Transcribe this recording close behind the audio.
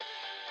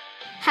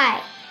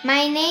Hi,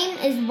 my name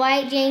is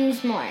White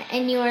James Moore,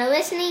 and you are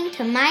listening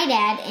to my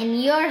dad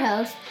and your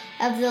host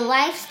of the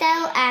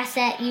Lifestyle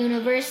Asset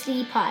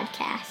University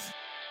podcast.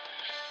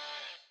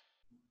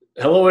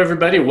 Hello,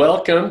 everybody.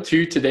 Welcome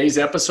to today's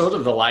episode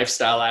of the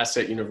Lifestyle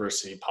Asset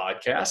University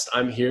podcast.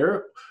 I'm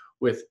here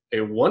with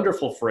a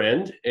wonderful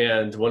friend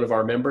and one of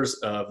our members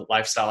of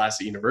Lifestyle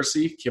Asset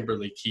University,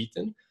 Kimberly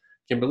Keaton.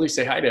 Kimberly,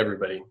 say hi to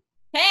everybody.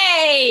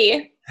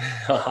 Hey!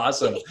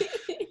 Awesome.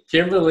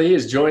 Kimberly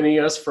is joining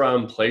us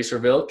from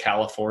Placerville,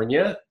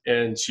 California,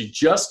 and she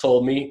just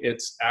told me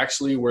it's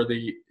actually where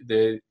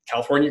the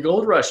California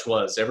Gold Rush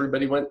was.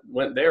 Everybody went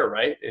there,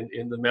 right,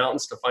 in the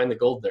mountains to find the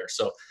gold there.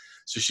 So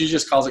she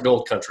just calls it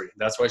Gold Country.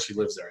 That's why she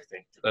lives there. I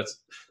think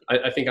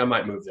I think I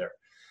might move there.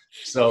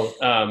 So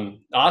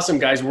awesome,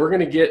 guys. We're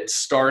going to get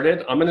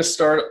started. I'm going to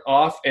start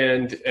off,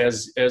 and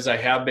as I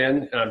have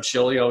been,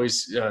 Shelly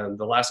always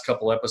the last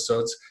couple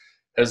episodes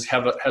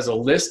has a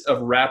list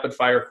of rapid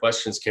fire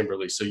questions,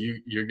 Kimberly. So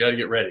you got to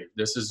get ready.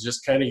 This is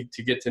just kind of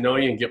to get to know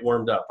you and get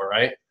warmed up. All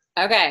right.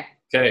 Okay.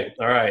 Okay.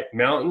 All right.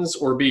 Mountains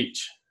or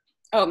beach?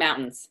 Oh,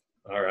 mountains.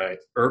 All right.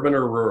 Urban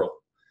or rural?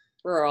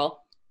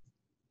 Rural.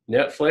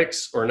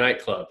 Netflix or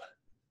nightclub?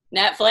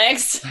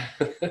 Netflix.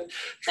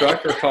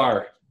 Truck or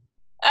car?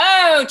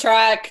 Oh,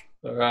 truck.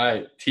 All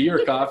right. Tea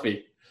or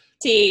coffee?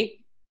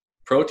 Tea.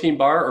 Protein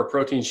bar or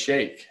protein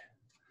shake?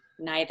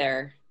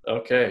 Neither.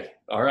 Okay.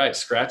 All right.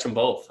 Scratch them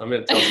both. I'm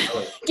going to tell you.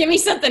 Give me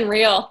something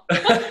real.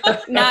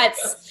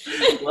 Nuts.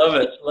 Love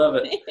it. Love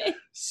it.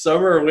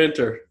 Summer or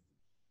winter?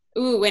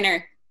 Ooh,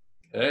 winter.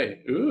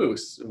 Hey. Ooh,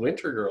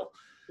 winter girl.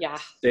 Yeah.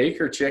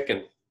 Steak or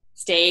chicken?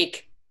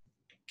 Steak.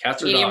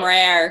 Cats or Medium dogs?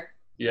 rare.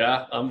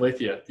 Yeah, I'm with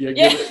you.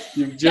 Yeah.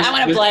 I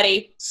want a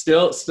bloody.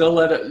 Still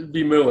let it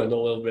be mooing a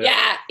little bit.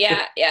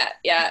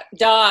 Yeah.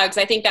 Dogs.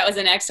 I think that was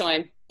the next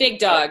one. Big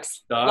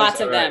dogs.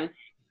 Lots of them.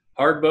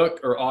 Hard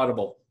book or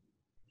Audible?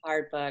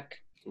 Hard book.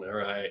 All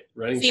right.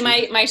 See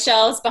my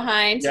shelves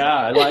behind? Yeah,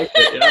 I like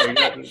it. Yeah, we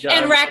got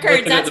and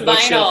records, that's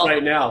vinyl.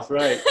 Right now,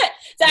 right.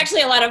 It's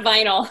actually a lot of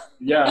vinyl.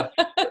 Yeah.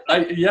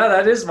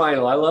 That is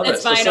vinyl. I love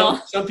it's it. It's vinyl.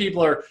 So some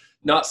people are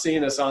not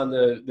seeing us on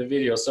the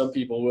video. Some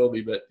people will be,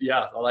 but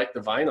yeah, I like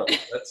the vinyl.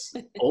 That's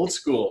old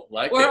school.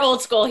 We're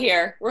old school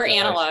here. We're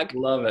analog.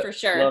 Love it. For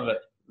sure. Love it.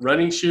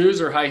 Running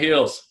shoes or high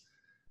heels?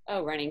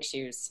 Oh, running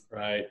shoes.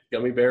 Right.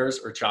 Gummy bears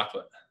or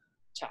chocolate?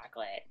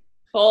 Chocolate.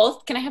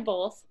 Both? Can I have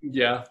both?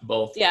 Yeah,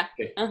 both. Yeah.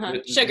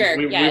 Okay. Sugar.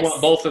 Yes. We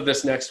want both of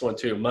this next one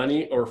too.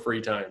 Money or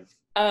free time?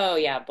 Oh,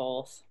 yeah,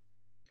 both.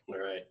 All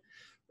right.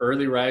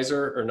 Early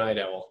riser or night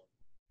owl?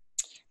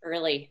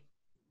 Early.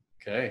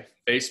 Okay.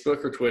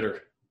 Facebook or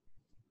Twitter?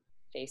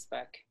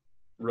 Facebook.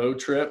 Road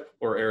trip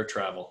or air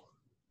travel?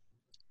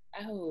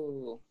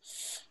 Oh.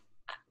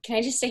 Can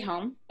I just stay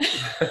home?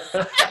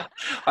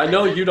 I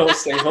know you don't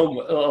stay home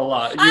a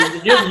lot.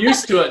 You're getting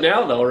used to it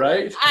now, though,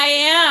 right? I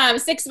am.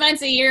 6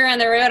 months a year on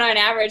the road on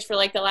average for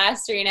like the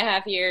last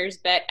 3.5 years.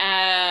 But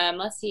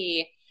let's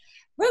see.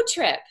 Road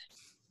trip.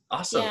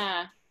 Awesome.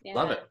 Yeah.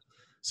 Love it.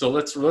 So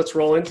let's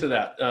roll into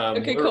that.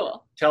 Okay,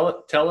 cool.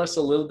 Tell us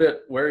a little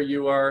bit where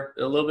you are,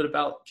 a little bit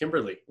about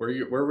Kimberly.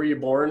 Where were you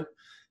born?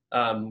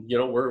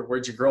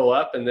 Where'd you grow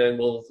up? And then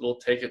we'll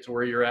take it to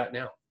where you're at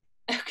now.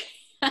 Okay.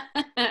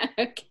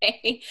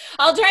 Okay.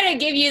 I'll try to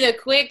give you the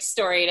quick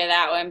story to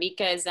that one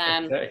because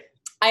Okay.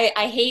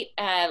 I hate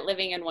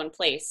living in one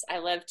place. I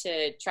love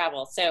to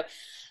travel. So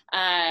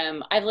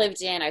I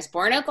was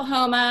born in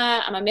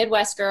Oklahoma. I'm a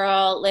Midwest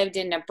girl, lived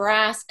in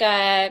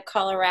Nebraska,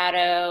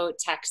 Colorado,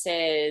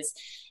 Texas.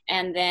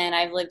 And then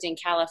I've lived in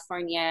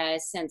California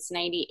since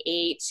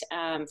 98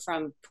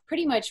 from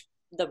pretty much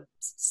the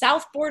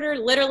south border,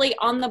 literally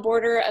on the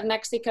border of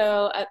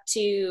Mexico up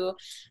to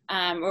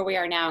where we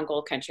are now in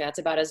Gold Country. That's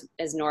about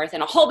as north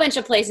and a whole bunch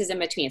of places in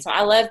between. So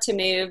I love to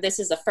move. This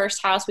is the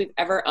first house we've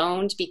ever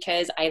owned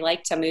because I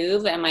like to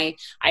move and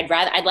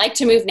I'd like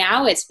to move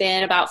now. It's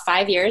been about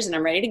 5 years and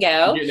I'm ready to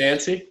go. You get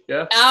antsy?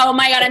 Yeah. Oh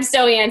my God, I'm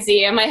so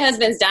antsy. And my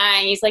husband's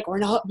dying. He's like, we're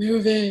not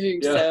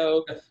moving. Yeah.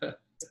 So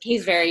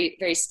he's very,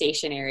 very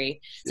stationary.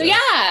 So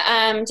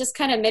just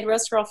kind of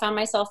Midwest girl, found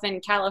myself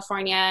in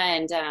California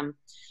and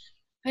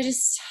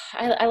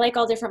I like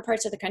all different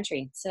parts of the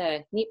country. It's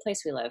a neat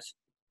place we live.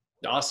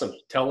 Awesome.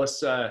 Tell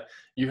us,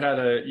 you've had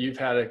a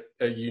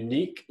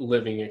unique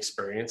living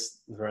experience,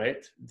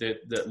 right? The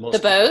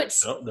boat.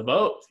 The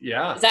boat.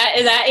 Yeah. Is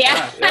that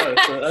yeah.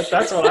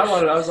 That's what I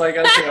wanted. I was like,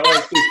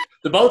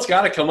 the boat's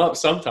got to come up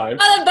sometime.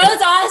 Oh, the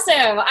boat's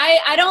awesome.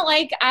 I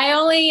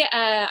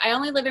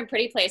only live in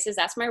pretty places.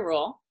 That's my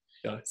rule.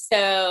 Yeah.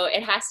 So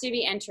it has to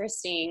be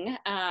interesting.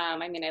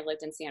 I've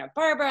lived in Santa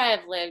Barbara.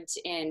 I've lived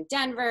in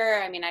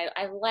Denver.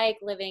 I like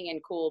living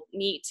in cool,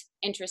 neat,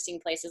 interesting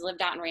places.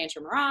 Lived out in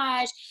Rancho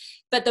Mirage.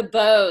 But the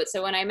boat,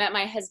 so when I met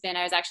my husband,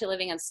 I was actually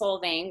living in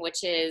Solvang,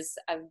 which is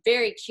a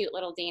very cute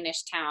little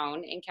Danish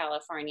town in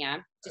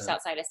California, just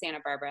outside of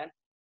Santa Barbara.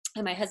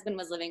 And my husband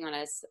was living on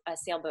a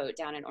sailboat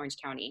down in Orange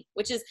County,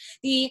 which is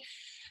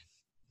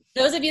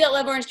Those of you that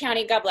love Orange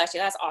County, God bless you.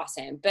 That's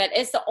awesome. But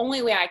it's the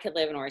only way I could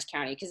live in Orange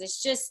County because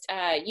it's just,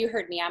 you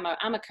heard me,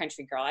 I'm a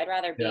country girl. I'd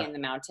rather be in the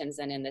mountains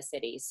than in the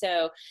city.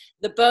 So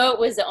the boat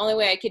was the only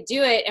way I could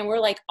do it. And we're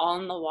like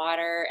on the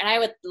water. And I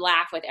would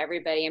laugh with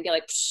everybody and be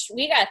like,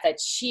 we got the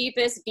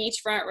cheapest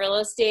beachfront real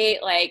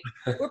estate. Like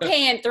we're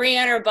paying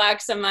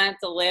 $300 a month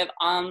to live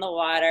on the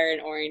water in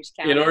Orange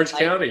County. In Orange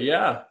County,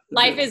 yeah.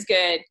 Life is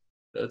good.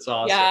 That's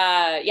awesome.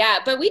 Yeah.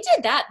 But we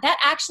did that. That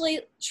actually,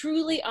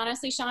 truly,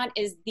 honestly, Sean,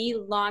 is the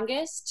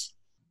longest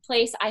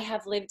place I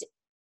have lived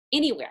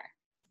anywhere.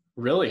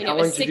 Really? And how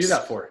long did you do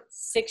that for?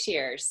 6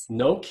 years.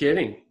 No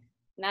kidding.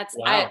 And that's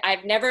wow.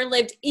 I've never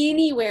lived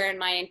anywhere in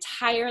my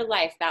entire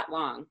life that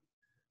long.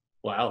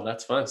 Wow,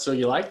 that's fun. So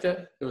you liked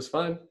it? It was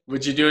fun.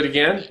 Would you do it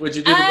again? Would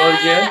you do the boat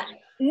again?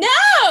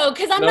 No,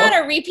 because I'm not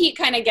a repeat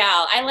kind of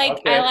gal.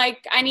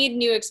 I need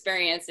new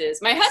experiences.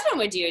 My husband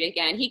would do it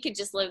again. He could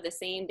just live the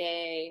same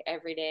day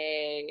every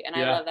day. And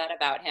I love that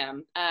about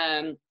him.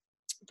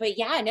 But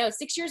yeah, no,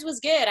 6 years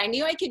was good. I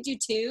knew I could do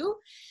 2,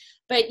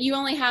 but you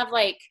only have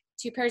like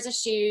 2 pairs of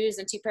shoes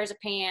and 2 pairs of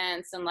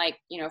pants and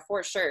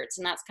 4 shirts.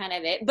 And that's kind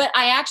of it. But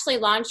I actually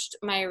launched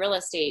my real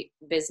estate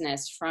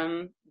business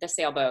from the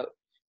sailboat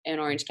in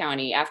Orange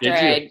County after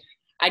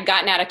I'd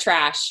gotten out of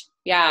trash.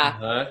 Yeah.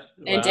 Wow.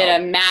 And did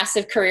a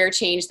massive career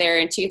change there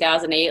in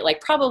 2008,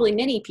 like probably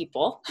many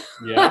people.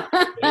 Yeah.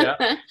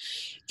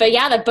 But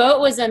yeah, the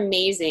boat was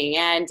amazing.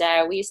 And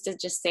we used to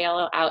just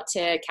sail out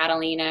to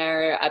Catalina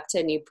or up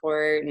to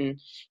Newport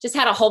and just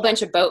had a whole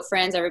bunch of boat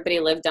friends.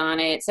 Everybody lived on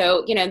it.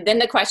 So, then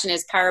the question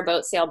is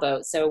powerboat,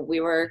 sailboat. So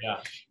we were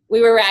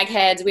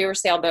ragheads, we were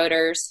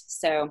sailboaters.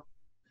 So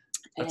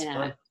that's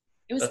fun.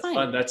 It was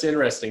fun. That's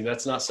interesting.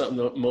 That's not something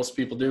that most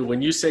people do.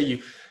 When you say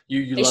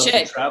you love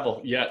to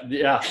travel.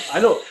 Yeah. I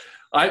don't,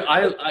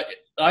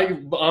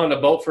 I'm on a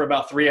boat for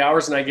about 3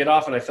 hours and I get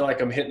off and I feel like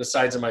I'm hitting the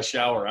sides of my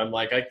shower. I'm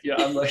like, you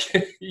get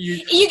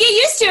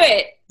used to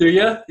it. Do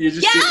you? You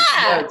just,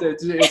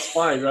 it's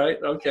fine. Right.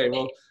 Okay.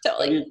 Well,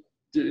 totally.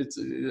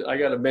 I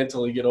got to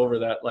mentally get over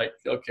that. Like,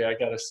 okay, I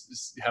got to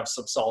have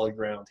some solid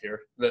ground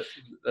here. That's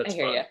I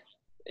hear fun.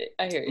 you.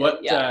 I hear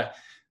you.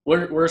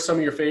 Where are some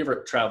of your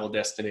favorite travel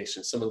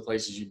destinations? Some of the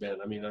places you've been.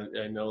 I mean,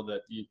 I know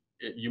that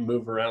you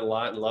move around a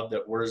lot and love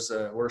that. Where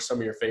are some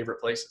of your favorite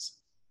places?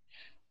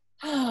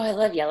 Oh, I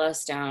love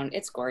Yellowstone.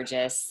 It's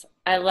gorgeous.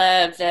 I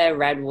love the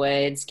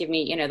redwoods. Give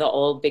me, the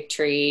old big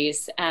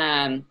trees.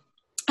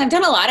 I've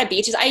done a lot of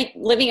beaches.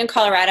 Living in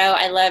Colorado,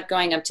 I love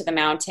going up to the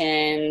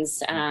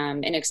mountains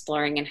and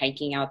exploring and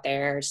hiking out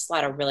there. Just a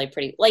lot of really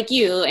pretty, like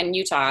you in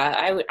Utah.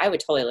 I would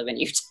totally live in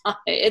Utah.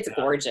 It's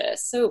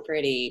gorgeous. So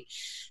pretty.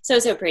 So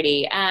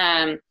pretty.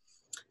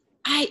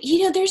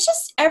 There's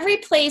just every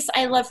place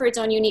I love for its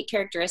own unique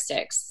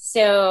characteristics.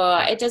 So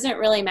it doesn't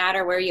really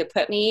matter where you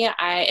put me.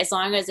 As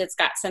long as it's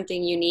got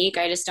something unique,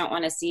 I just don't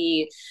want to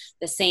see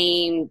the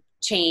same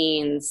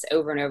chains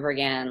over and over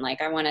again.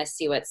 Like I want to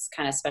see what's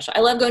kind of special.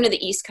 I love going to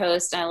the East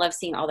Coast and I love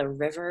seeing all the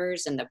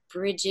rivers and the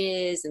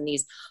bridges and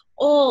these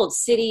old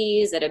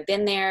cities that have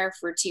been there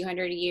for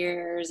 200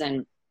 years.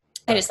 And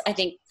I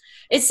think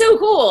it's so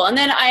cool. And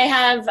then I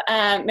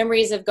have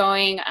memories of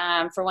going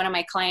for one of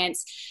my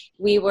clients.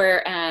 We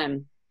were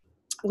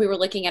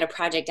looking at a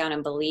project down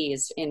in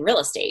Belize in real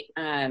estate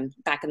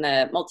back in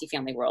the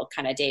multifamily world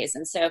kind of days.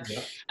 And so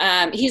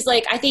he's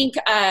like, I think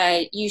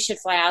you should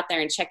fly out there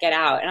and check it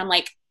out. And I'm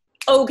like,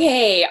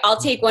 okay, I'll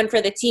take one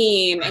for the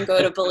team and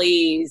go to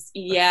Belize.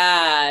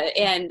 Yeah.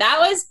 And that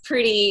was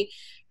pretty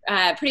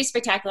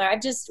spectacular.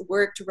 I've just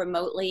worked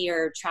remotely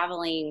or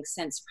traveling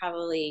since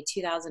probably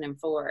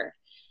 2004.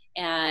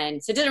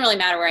 And so it doesn't really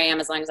matter where I am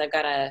as long as I've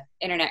got a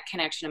internet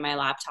connection in my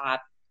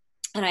laptop.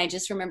 And I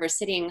just remember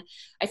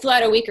I flew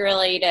out a week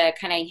early to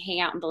kind of hang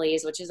out in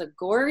Belize, which is a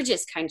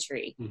gorgeous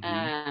country.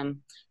 Mm-hmm.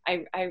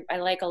 I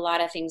like a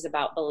lot of things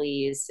about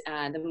Belize,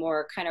 the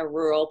more kind of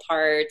rural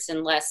parts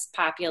and less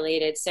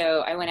populated. So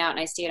I went out and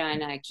I stayed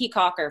on Key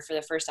Calker for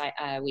the first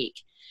week,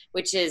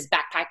 which is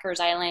Backpackers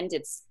Island.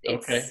 It's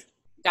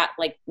got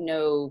like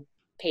no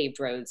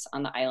paved roads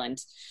on the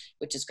island,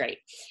 which is great.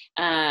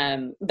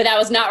 But that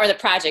was not where the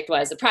project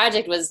was. The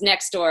project was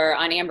next door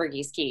on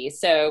Ambergris Key.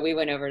 So we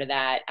went over to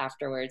that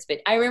afterwards. But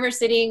I remember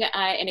sitting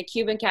in a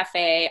Cuban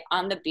cafe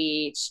on the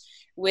beach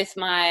with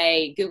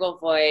my Google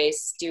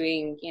Voice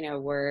doing,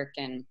 work.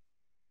 And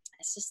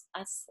it's just,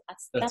 that's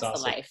awesome. The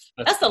life.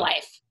 That's the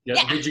life.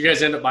 Yeah. Did you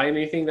guys end up buying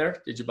anything there?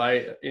 Did you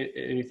buy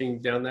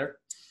anything down there?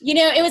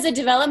 It was a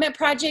development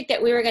project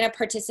that we were going to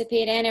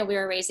participate in and we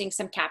were raising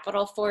some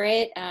capital for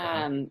it.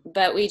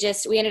 But we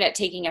ended up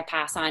taking a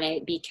pass on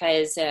it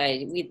because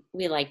we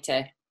like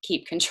to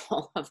keep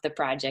control of the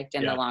project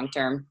in the long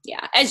term.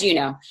 Yeah. As you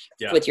know,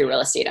 with your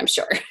real estate, I'm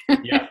sure.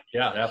 Yeah,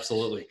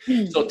 absolutely.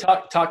 So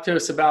talk to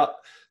us about,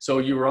 so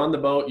you were on the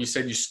boat, you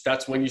said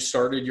that's when you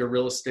started your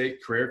real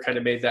estate career, kind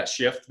of made that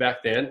shift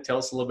back then. Tell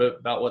us a little bit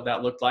about what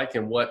that looked like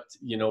and what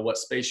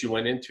space you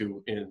went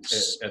into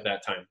at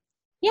that time.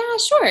 Yeah,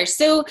 sure.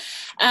 So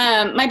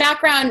my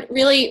background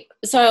really,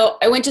 so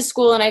I went to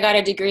school and I got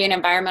a degree in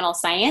environmental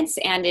science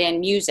and in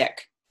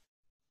music.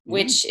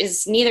 which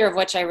is neither of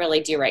which I really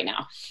do right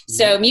now.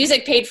 So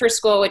music paid for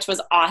school, which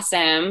was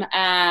awesome.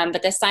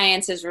 But the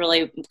science is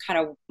really kind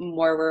of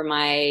more where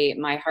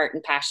my heart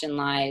and passion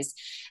lies.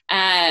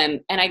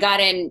 And I got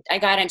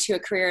into a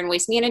career in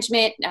waste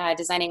management,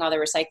 designing all the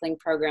recycling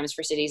programs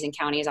for cities and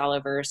counties all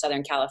over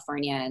Southern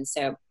California. And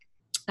so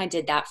I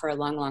did that for a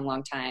long, long,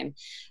 long time.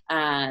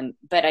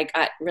 But I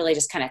got really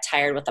just kind of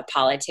tired with the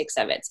politics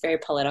of it. It's very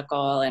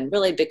political and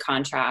really big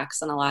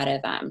contracts and a lot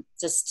of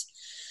just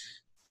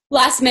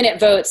last minute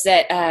votes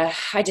that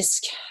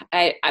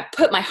I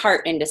put my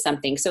heart into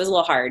something. So it was a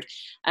little hard.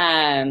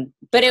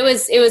 But it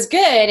was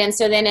good. And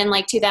so then in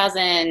like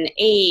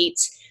 2008,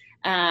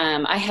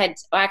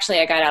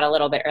 I got out a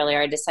little bit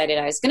earlier. I decided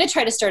I was going to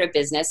try to start a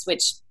business,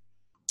 which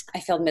I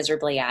failed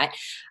miserably at,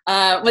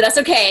 but that's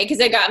okay because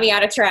it got me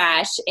out of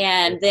trash.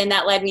 And then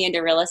that led me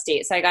into real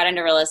estate. So I got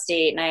into real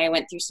estate and I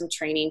went through some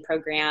training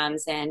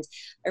programs and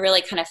I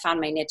really kind of found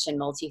my niche in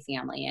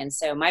multifamily. And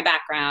so my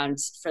background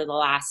for the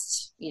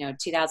last,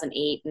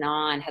 2008 and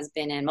on has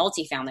been in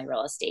multifamily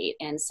real estate.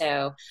 And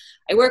so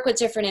I work with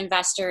different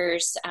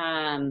investors.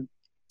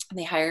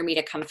 They hire me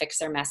to come fix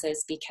their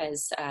messes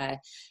because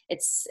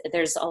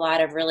there's a lot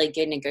of really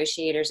good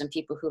negotiators and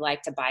people who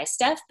like to buy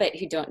stuff, but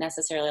who don't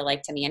necessarily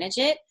like to manage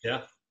it.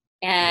 Yeah.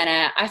 And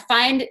I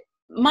find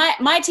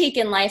my take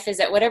in life is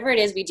that whatever it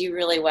is we do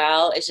really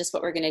well is just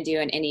what we're going to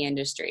do in any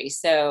industry.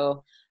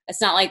 So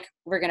it's not like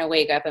we're going to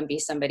wake up and be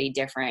somebody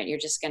different. You're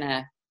just going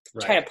to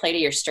try to play to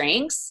your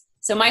strengths.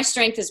 So my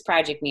strength is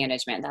project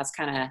management. That's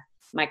kind of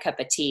my cup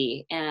of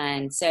tea.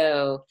 And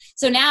so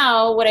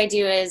now what I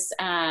do is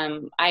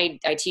I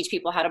teach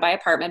people how to buy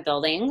apartment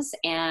buildings,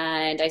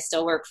 and I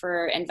still work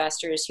for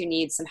investors who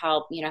need some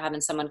help,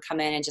 having someone come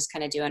in and just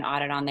kind of do an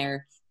audit on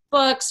their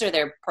books or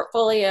their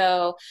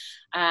portfolio.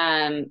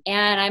 And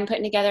I'm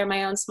putting together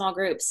my own small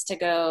groups to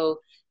go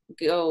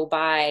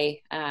buy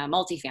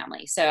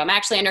multifamily. So I'm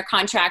actually under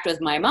contract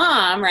with my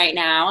mom right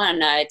now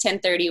on a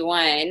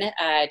 1031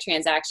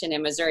 transaction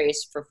in Missouri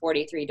for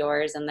 43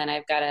 doors. And then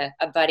I've got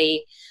a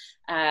buddy.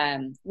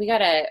 We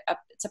got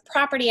it's a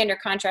property under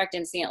contract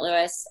in St.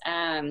 Louis.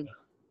 And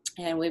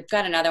we've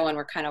got another one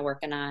we're kind of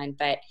working on,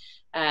 but,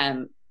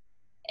 and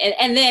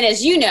then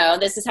as you know,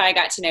 this is how I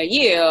got to know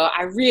you.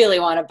 I really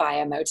want to buy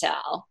a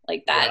motel.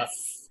 Like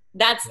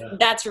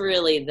that's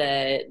really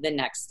the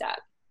next step.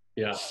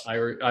 Yeah.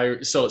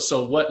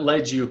 So what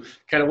led you,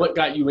 what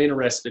got you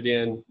interested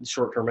in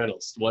short-term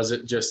rentals? Was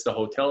it just the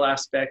hotel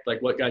aspect?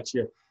 Like what got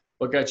you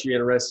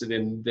interested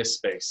in this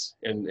space?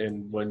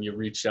 And when you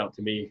reached out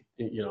to me,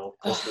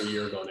 close to a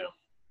year ago now.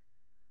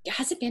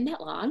 Has it been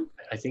that long?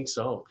 I think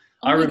so.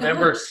 Oh I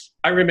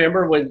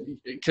remember when,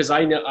 because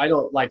I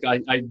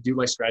do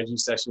my strategy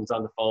sessions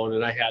on the phone,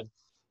 and I had,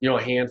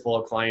 a handful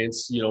of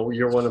clients.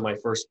 You're one of my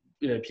first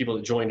people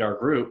that joined our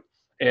group,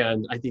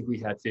 and I think we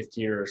had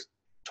 15 or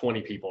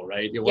 20 people,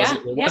 right? It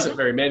wasn't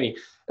very many.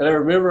 And I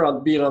remember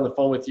being on the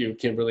phone with you,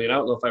 Kimberly, and I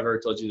don't know if I've ever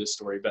told you this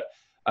story, but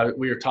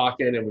we were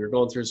talking and we were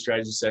going through a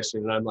strategy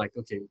session, and I'm like,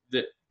 okay,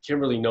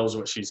 Kimberly knows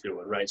what she's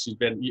doing, right?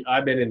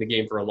 I've been in the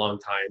game for a long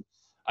time.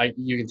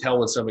 You can tell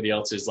when somebody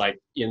else is like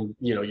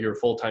you're a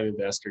full-time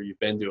investor, you've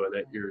been doing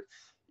it.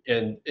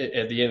 And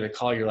at the end of the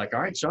call, you're like,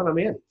 all right, Sean, I'm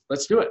in,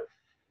 let's do it.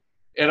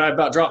 And I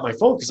about dropped my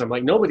phone because I'm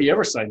like, nobody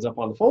ever signs up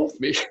on the phone with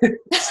me.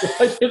 So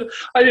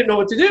I didn't know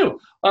what to do.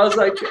 I was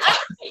like,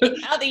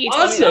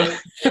 awesome.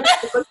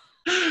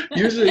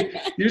 Usually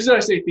I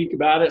say, think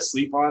about it,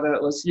 sleep on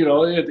it. Let's,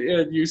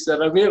 and you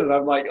said I'm in, and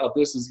I'm like, oh,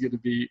 this is going to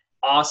be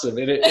awesome.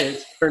 And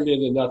it turned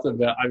into nothing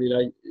but,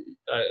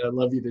 I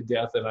love you to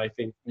death, and I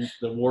think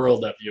the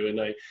world of you. And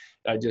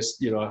I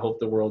just, I hope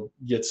the world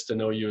gets to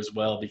know you as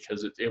well,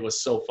 because it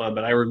was so fun.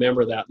 But I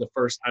remember that the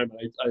first time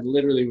I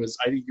literally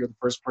I think you're the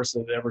first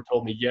person that ever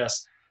told me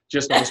yes,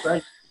 just on the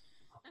strike.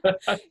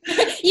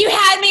 You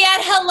had me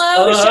at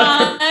hello,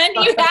 Sean.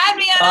 You had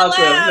me at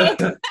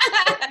awesome.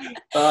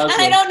 Hello.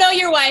 And I don't know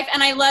your wife,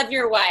 and I love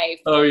your wife.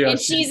 Oh yeah, and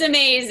she's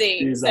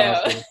amazing. She's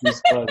awesome.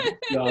 She's fun.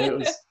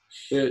 No,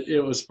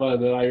 it was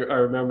fun, and I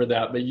remember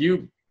that. But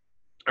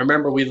I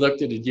remember we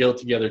looked at a deal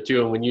together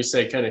too, and when you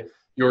say kind of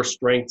your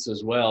strengths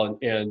as well,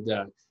 and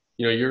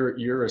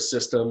you're a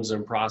systems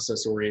and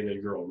process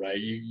oriented girl, right?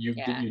 You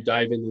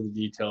dive into the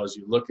details,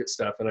 you look at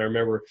stuff. And I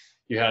remember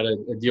you had a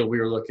deal we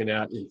were looking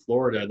at in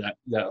Florida,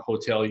 that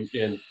hotel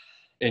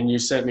and you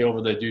sent me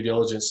over the due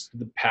diligence,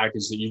 the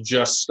package that you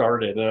just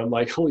started. And I'm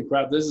like, holy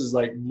crap, this is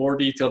like more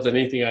detailed than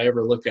anything I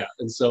ever look at.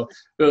 And so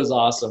it was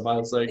awesome. I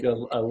was like,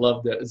 I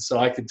loved it. And so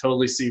I could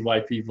totally see why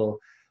people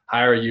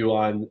hire you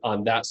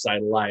on that side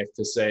of life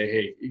to say,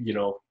 hey,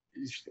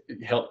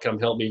 come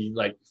help me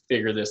like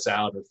figure this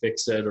out or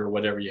fix it or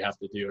whatever you have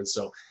to do. And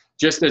so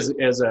just as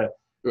a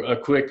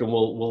quick, and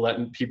we'll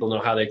let people know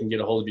how they can get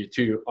a hold of you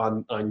too,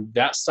 on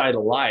that side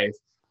of life,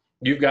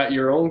 you've got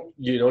your own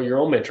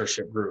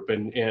mentorship group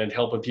and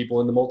helping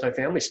people in the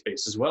multifamily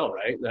space as well,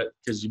 right? That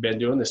because you've been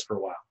doing this for a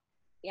while.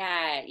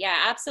 Yeah,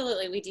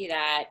 absolutely. We do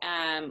that.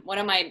 One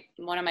of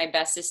my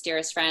bestest,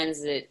 dearest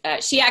friends,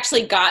 she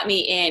actually got me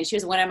in. She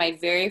was one of my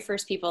very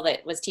first people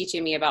that was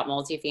teaching me about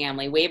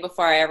multifamily way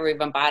before I ever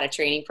even bought a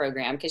training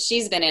program, because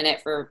she's been in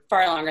it for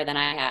far longer than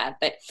I have.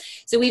 But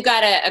so we've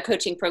got a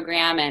coaching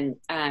program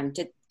and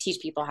to teach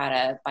people how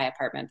to buy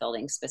apartment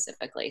buildings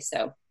specifically.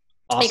 So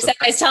Awesome. Except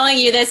I was telling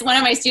you this, one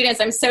of my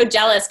students, I'm so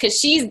jealous because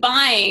she's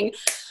buying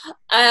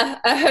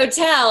a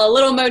hotel, a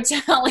little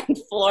motel in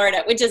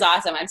Florida, which is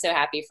awesome. I'm so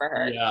happy for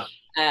her.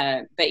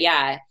 Yeah. But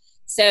yeah,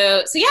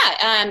 so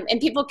yeah,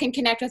 and people can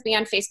connect with me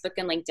on Facebook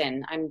and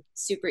LinkedIn. I'm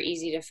super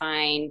easy to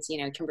find,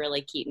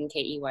 Kimberly Keaton,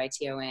 Keyton,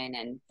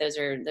 and those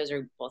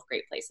are both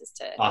great places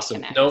to Awesome.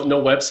 connect.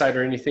 No website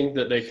or anything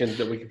that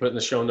we can put in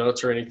the show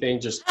notes or anything.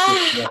 Just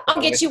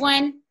I'll get you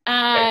one.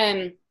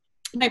 Okay.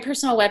 My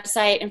personal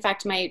website. In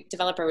fact, my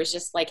developer was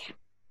just like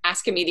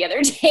asking me the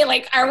other day,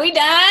 like, are we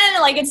done?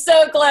 Like, it's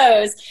so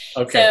close.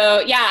 Okay.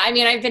 So yeah, I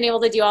mean, I've been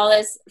able to do all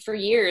this for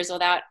years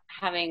without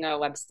having a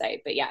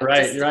website, but yeah.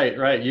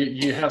 Right.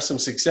 You have some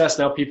success.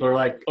 Now people are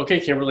like, okay,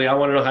 Kimberly, I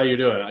want to know how you're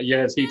doing. You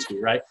got to teach me,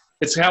 right?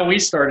 It's how we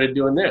started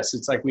doing this.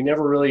 It's like, we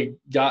never really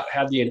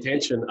had the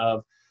intention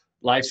of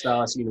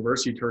Lifestyle Asset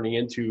University turning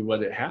into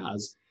what it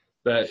has.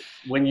 But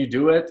when you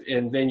do it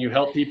and then you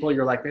help people,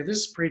 you're like, man, this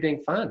is pretty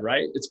dang fun,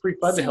 right? It's pretty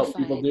fun to help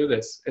people do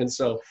this.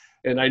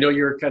 And I know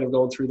you're kind of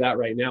going through that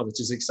right now, which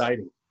is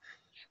exciting.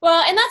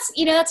 Well, and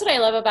that's what I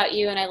love about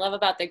you, and I love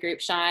about the group,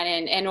 Sean,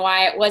 and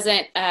why it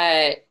wasn't,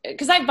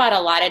 because I've bought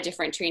a lot of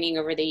different training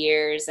over the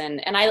years,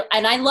 and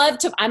I love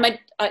to,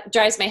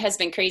 drives my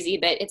husband crazy,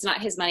 but it's not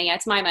his money,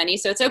 it's my money,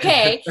 so it's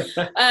okay.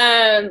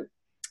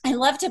 I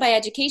love to buy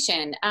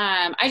education.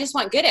 I just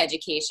want good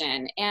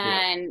education.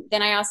 And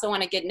then I also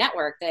want a good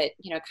network that,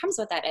 comes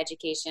with that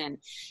education.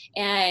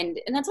 And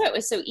that's why it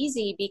was so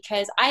easy,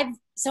 because I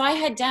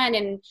had done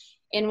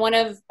in one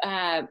of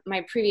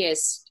my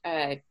previous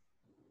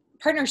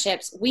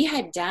partnerships, we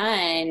had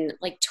done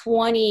like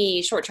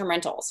 20 short-term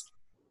rentals.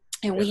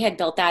 And we had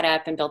built that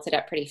up and built it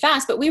up pretty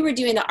fast, but we were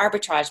doing the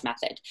arbitrage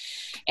method.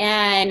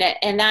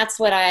 And that's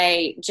what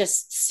I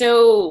just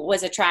so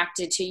was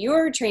attracted to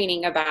your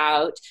training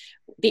about,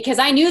 because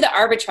I knew the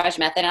arbitrage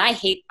method,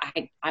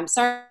 and I'm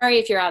sorry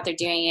if you're out there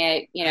doing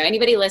it,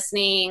 anybody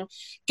listening,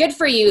 good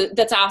for you.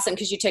 That's awesome,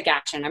 because you took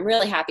action. I'm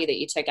really happy that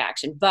you took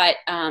action, but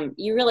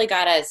you really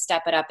got to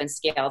step it up and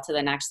scale to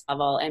the next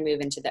level and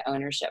move into the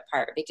ownership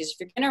part, because if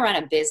you're going to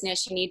run a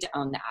business, you need to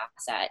own the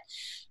asset.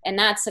 And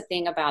that's the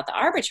thing about the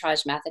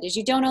arbitrage method, is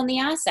you don't own the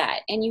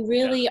asset, and you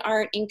really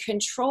aren't in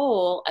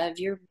control of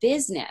your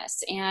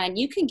business, and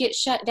you can get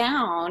shut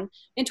down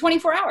in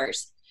 24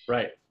 hours.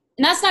 Right.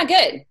 And that's not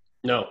good.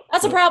 No,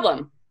 that's a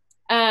problem.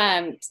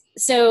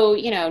 So,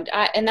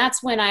 and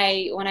that's when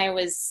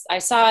I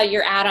saw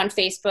your ad on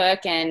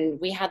Facebook, and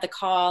we had the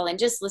call, and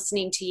just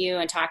listening to you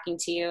and talking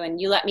to you, and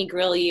you let me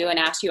grill you and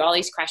ask you all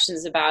these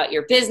questions about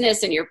your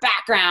business and your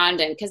background.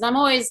 And cause I'm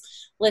always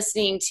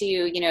listening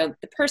to,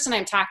 the person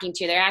I'm talking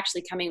to, they're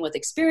actually coming with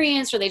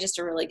experience, or they just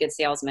a really good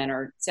salesman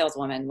or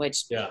saleswoman,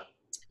 which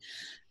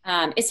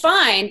it's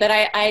fine. But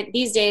I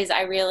these days,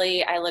 I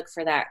look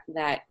for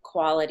that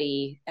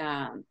quality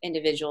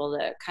individual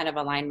to kind of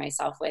align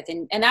myself with.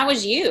 And that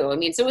was you. I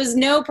mean, so it was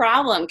no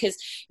problem, because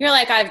you're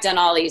like, I've done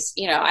all these,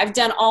 I've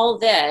done all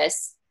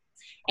this,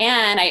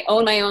 and I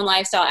own my own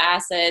lifestyle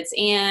assets.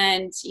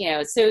 And,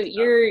 so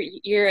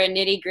you're a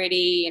nitty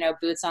gritty,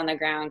 boots on the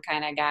ground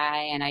kind of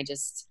guy. And I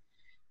just,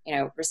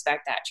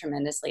 respect that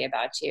tremendously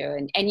about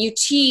you. And you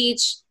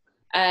teach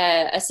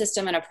a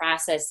system and a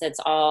process that's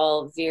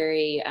all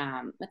very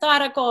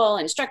methodical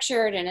and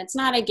structured, and it's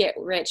not a get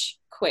rich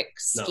quick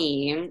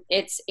scheme. No.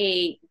 It's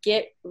a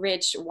get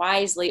rich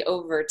wisely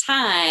over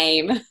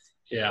time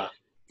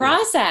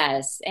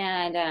process.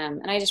 And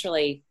I just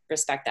really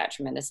respect that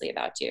tremendously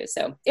about you.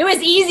 So it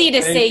was easy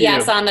to say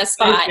yes on the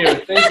spot.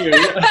 Thank you.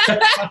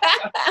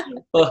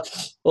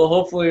 well,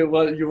 hopefully you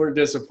weren't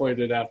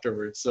disappointed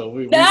afterwards. So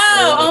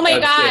oh my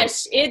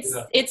gosh.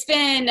 It's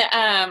been,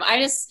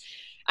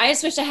 I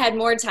just wish I had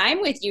more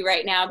time with you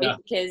right now,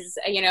 because,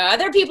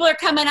 other people are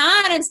coming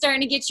on and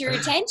starting to get your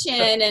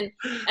attention. And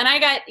I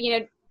got,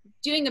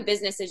 doing a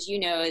business, as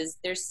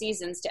there's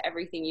seasons to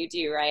everything you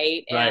do.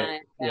 Right.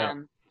 Right.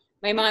 And,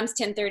 my mom's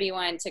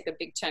 1031 took a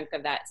big chunk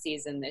of that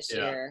season this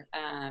year.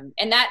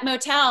 And that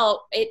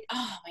motel,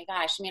 oh my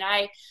gosh. I mean,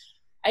 I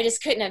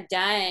just couldn't have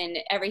done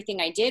everything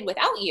I did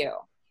without you.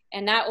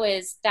 And that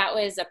was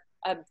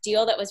a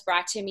deal that was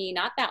brought to me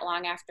not that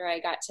long after I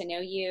got to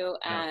know you.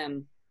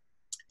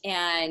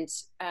 And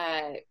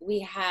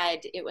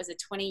it was a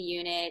 20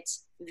 unit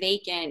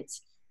vacant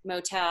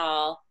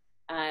motel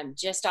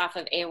just off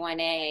of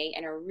A1A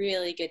in a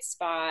really good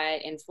spot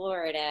in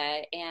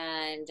Florida.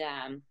 And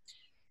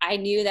I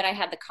knew that I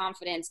had the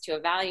confidence to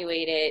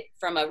evaluate it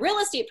from a real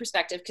estate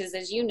perspective, because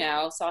as you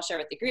know, so I'll share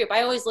with the group,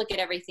 I always look at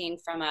everything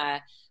from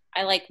a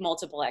I like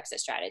multiple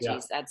exit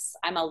strategies.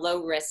 I'm a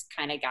low risk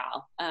kind of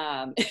gal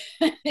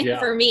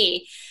for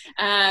me.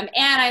 And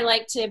I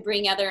like to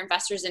bring other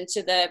investors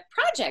into the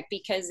project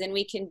because then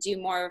we can do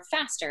more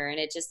faster and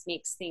it just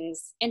makes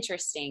things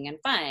interesting and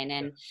fun.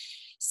 And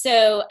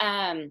so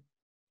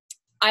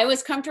I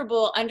was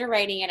comfortable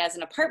underwriting it as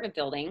an apartment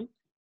building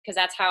because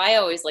that's how I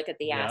always look at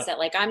the asset.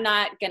 Like I'm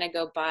not going to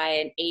go buy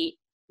an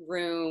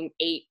 8-room,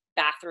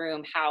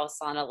 8-bathroom house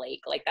on a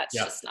lake. Like that's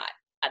just not.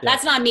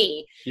 That's not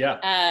me.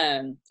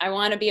 I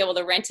want to be able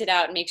to rent it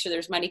out and make sure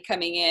there's money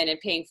coming in and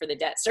paying for the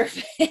debt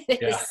service.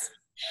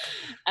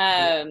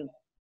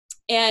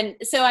 And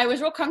so I was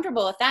real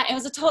comfortable with that. It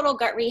was a total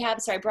gut rehab.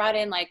 So I brought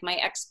in like my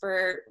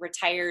expert,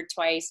 retired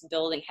twice,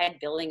 head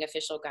building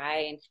official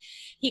guy. And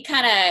he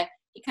kind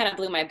of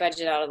blew my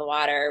budget out of the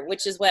water,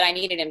 which is what I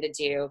needed him to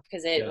do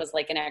because it was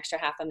like an extra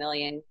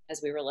 $500,000 as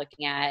we were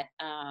looking at.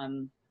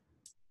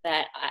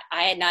 That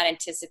I had not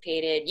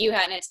anticipated, you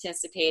hadn't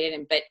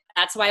anticipated, but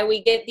that's why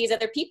we get these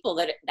other people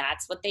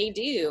that's what they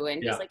do.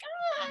 And he's like,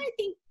 I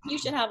think you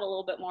should have a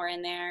little bit more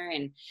in there.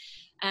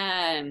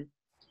 And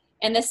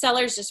the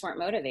sellers just weren't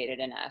motivated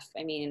enough.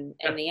 I mean,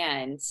 in the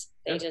end,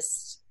 they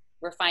just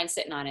were fine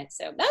sitting on it.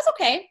 So that's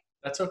okay.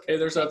 That's okay.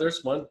 There's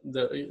others.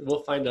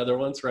 We'll find other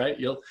ones, right?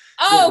 You'll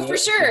for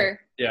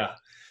sure. Yeah.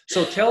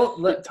 So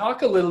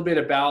talk a little bit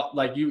about,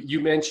 like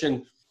you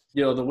mentioned,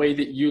 the way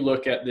that you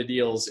look at the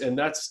deals. And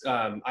that's,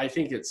 I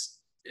think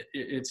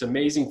it's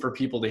amazing for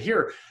people to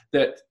hear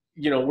that,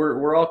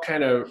 we're all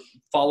kind of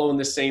following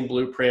the same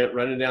blueprint,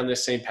 running down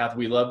this same path.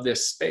 We love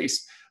this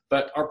space,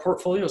 but our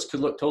portfolios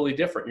could look totally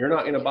different. You're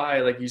not going to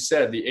buy, like you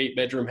said, the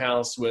 8-bedroom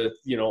house with,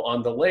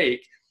 on the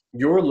lake.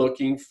 You're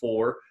looking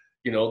for,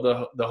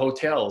 the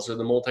hotels or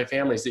the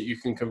multifamilies that you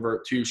can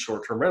convert to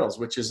short-term rentals,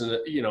 which is,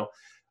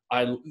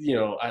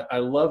 I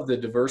love the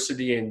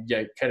diversity and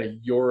kind of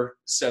your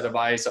set of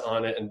eyes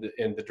on it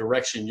and the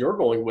direction you're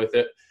going with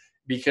it,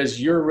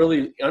 because you're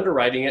really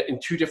underwriting it in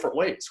two different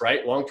ways,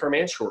 right? Long-term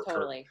and short-term.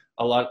 Totally.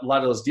 A lot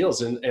of those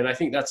deals. And I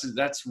think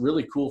that's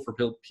really cool for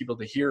people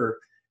to hear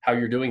how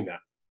you're doing that.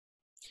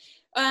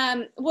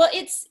 Well,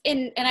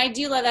 and I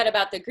do love that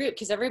about the group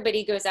because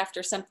everybody goes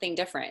after something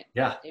different.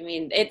 Yeah. I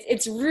mean,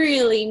 it's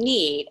really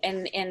neat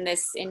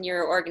in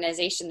your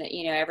organization that,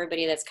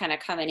 everybody that's kind of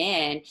coming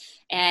in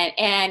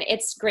and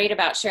it's great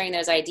about sharing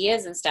those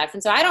ideas and stuff.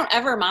 And so I don't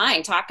ever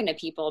mind talking to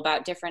people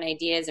about different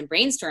ideas and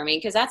brainstorming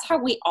because that's how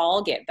we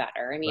all get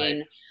better. I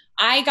mean,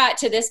 I got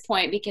to this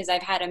point because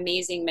I've had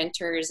amazing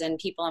mentors and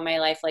people in my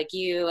life like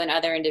you and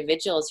other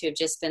individuals who have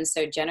just been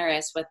so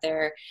generous with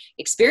their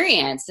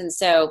experience. And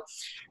so,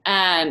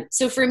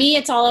 so for me,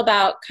 it's all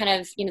about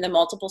kind of, the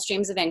multiple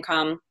streams of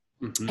income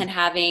and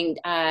having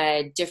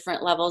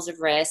different levels of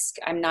risk.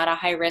 I'm not a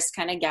high risk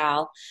kind of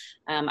gal.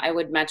 I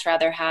would much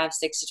rather have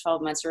 6 to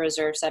 12 months of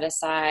reserve set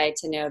aside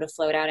to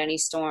float out any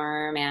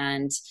storm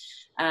and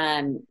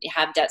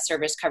have debt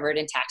service covered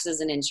and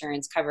taxes and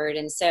insurance covered.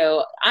 And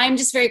so I'm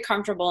just very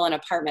comfortable in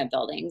apartment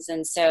buildings.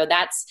 And so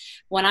that's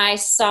when I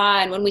saw,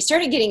 and when we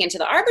started getting into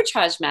the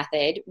arbitrage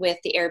method with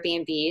the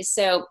Airbnbs.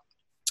 So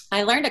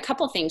I learned a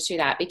couple things through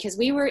that because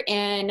we were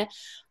in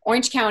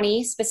Orange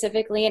County,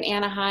 specifically in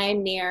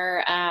Anaheim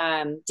near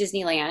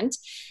Disneyland.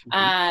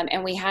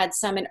 And we had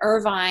some in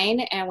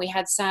Irvine and we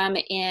had some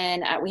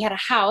we had a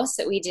house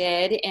that we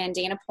did in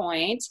Dana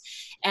Point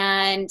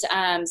and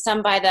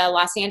some by the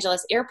Los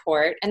Angeles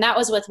airport. And that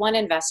was with one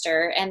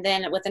investor. And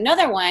then with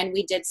another one,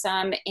 we did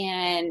some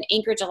in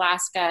Anchorage,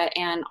 Alaska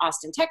and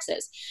Austin,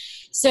 Texas.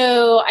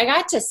 So I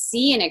got to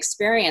see and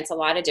experience a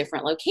lot of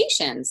different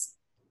locations.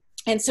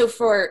 And so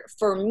for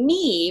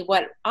me,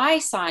 what I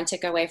saw and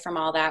took away from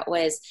all that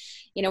was,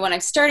 when I'm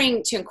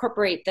starting to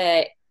incorporate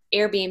the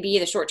Airbnb,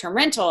 the short-term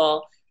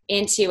rental,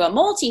 into a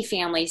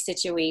multifamily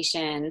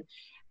situation,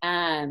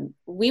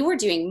 we were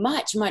doing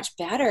much, much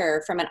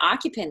better from an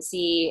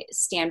occupancy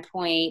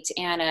standpoint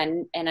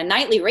and a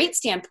nightly rate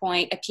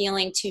standpoint,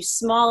 appealing to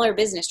smaller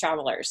business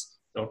travelers.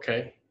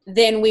 Okay.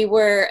 Then we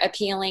were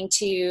appealing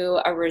to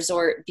a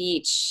resort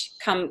beach,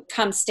 come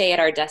stay at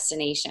our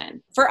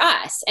destination for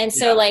us. And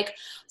so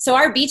so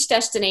our beach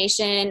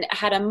destination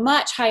had a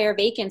much higher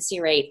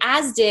vacancy rate,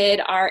 as did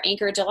our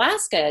Anchorage,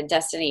 Alaska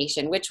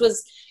destination, which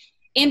was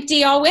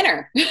empty all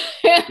winter.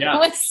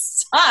 It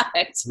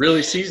sucked.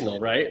 Really seasonal,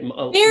 right?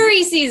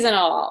 Very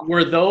seasonal.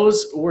 Were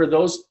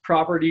those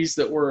properties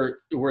that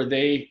were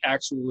they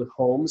actually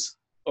homes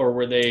or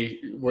were they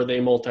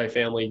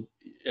multifamily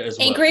as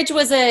well? Anchorage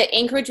was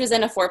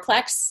in a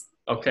fourplex.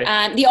 Okay.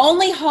 The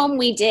only home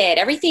we did,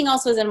 everything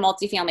else was in a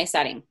multifamily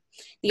setting.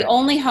 The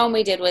only home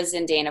we did was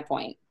in Dana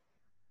Point.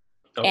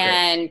 Okay.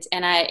 And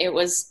it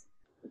was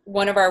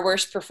one of our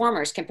worst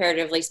performers,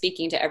 comparatively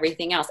speaking, to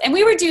everything else. And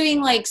we were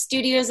doing like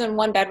studios and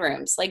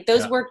 1-bedrooms. Like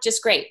those worked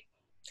just great.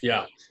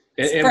 Yeah.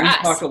 And we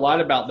talk a lot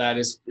about that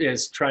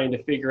is trying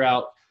to figure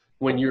out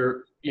when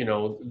you're,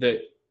 that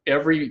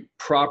every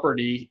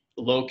property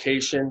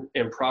location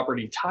and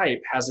property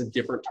type has a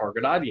different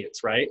target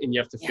audience, right? And you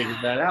have to figure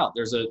that out.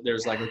 There's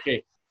like,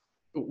 okay,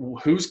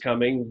 who's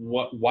coming,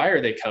 why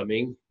are they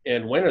coming,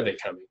 and when are they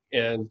coming?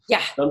 And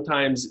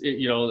sometimes,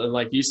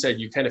 like you said,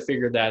 you kind of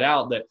figured that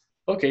out, that,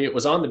 okay, it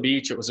was on the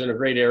beach, it was in a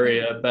great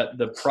area, but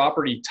the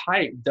property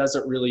type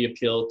doesn't really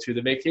appeal to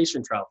the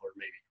vacation traveler,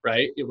 maybe,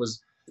 right? It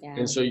was,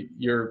 and so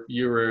you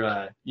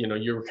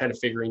were kind of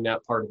figuring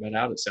that part of it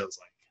out, it sounds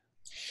like.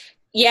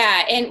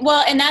 Yeah.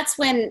 And that's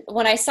when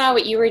I saw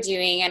what you were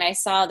doing, and I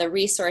saw the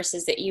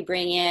resources that you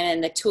bring in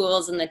and the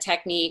tools and the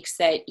techniques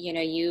that,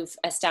 you've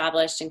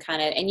established,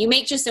 and you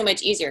make just so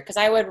much easier. Cause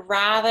I would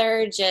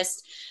rather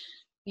just,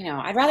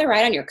 I'd rather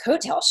ride on your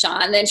coattails,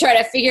 Sean, than try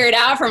to figure it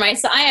out for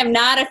myself. I am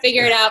not a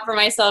figure it out for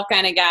myself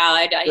kind of gal.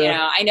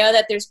 I know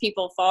that there's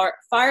people far,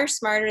 far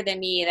smarter than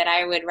me that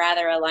I would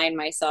rather align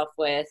myself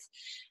with.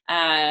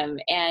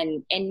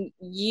 And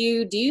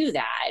you do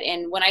that.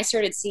 And when I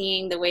started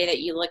seeing the way that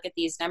you look at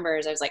these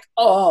numbers, I was like,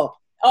 oh,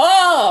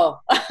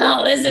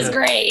 this is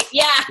great.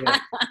 Yeah.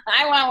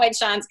 I want what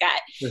Sean's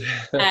got.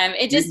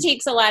 It just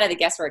takes a lot of the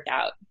guesswork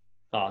out.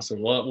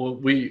 Awesome.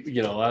 Well,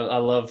 I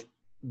love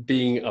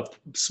being a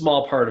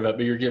small part of it,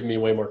 but you're giving me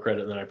way more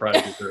credit than I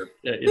probably deserve.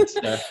 It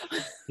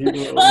made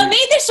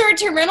the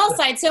short-term rental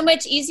side so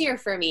much easier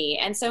for me,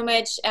 and so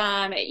much,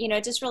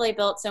 it just really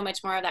built so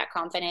much more of that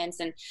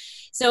confidence. And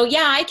so,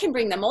 I can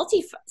bring the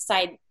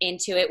multi-side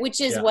into it, which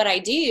is what I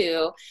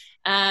do.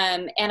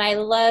 And I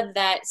love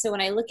that. So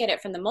when I look at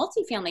it from the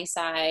multifamily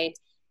side,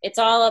 it's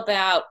all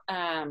about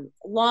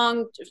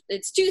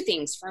it's two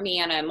things for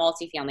me on a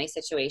multifamily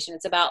situation.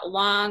 It's about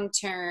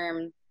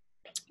long-term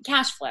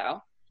cash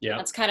flow. Yeah.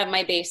 That's kind of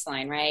my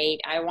baseline, right?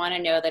 I want to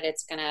know that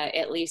it's going to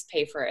at least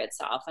pay for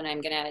itself, and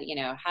I'm going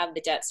to, have the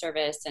debt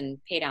service and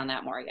pay down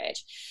that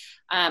mortgage.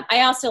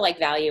 I also like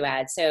value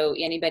add. So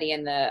anybody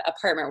in the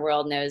apartment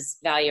world knows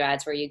value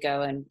adds, where you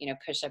go and,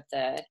 push up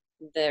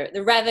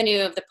the revenue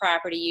of the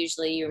property.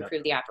 Usually you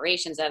improve the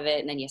operations of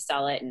it, and then you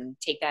sell it and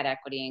take that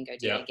equity and go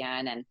do it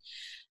again.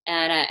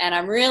 And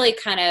I'm really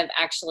kind of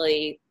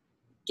actually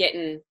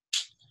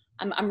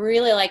I'm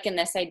really liking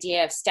this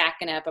idea of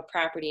stacking up a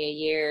property a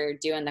year,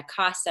 doing the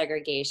cost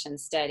segregation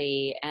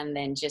study, and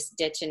then just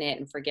ditching it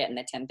and forgetting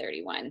the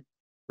 1031.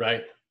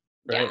 Right.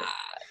 Yeah.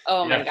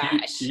 Oh my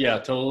gosh.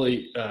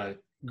 Totally.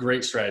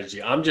 Great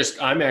strategy.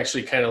 I'm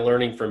actually kind of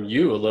learning from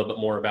you a little bit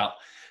more about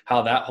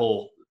how that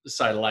whole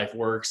side of life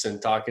works, and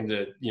talking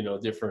to,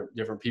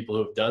 different people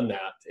who have done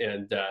that.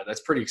 And that's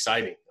pretty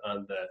exciting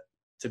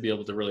to be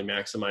able to really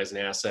maximize an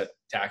asset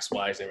tax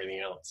wise and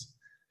everything else.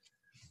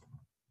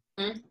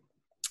 Mm-hmm.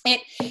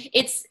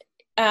 It's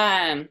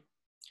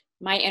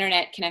my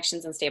internet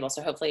connection's unstable,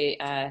 so hopefully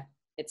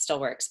it still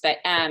works. But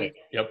okay.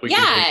 Yep,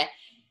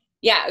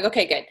 yeah,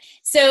 okay, good.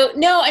 So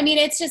no, I mean,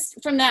 it's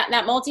just from that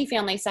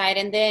multifamily side,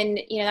 and then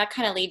that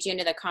kind of leads you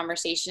into the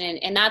conversation,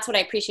 and that's what I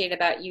appreciate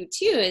about you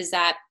too, is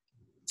that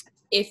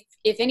if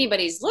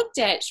anybody's looked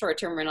at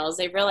short-term rentals,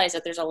 they realize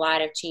that there's a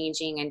lot of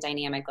changing and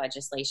dynamic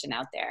legislation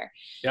out there.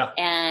 Yeah,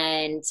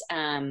 and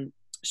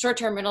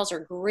short-term rentals are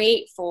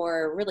great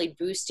for really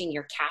boosting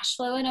your cash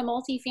flow in a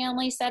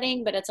multifamily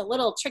setting, but it's a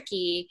little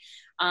tricky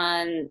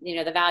on,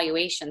 the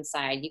valuation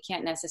side. You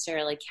can't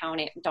necessarily count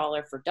it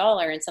dollar for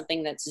dollar in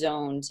something that's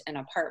zoned an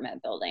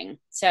apartment building.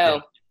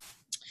 So,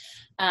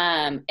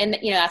 and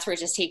that's where it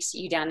just takes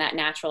you down that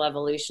natural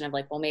evolution of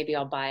like, well, maybe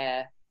I'll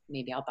buy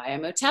a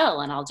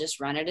motel and I'll just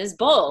run it as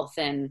both,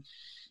 and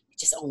it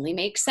just only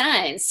makes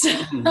sense.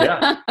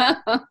 Yeah.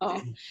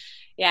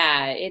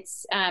 Yeah,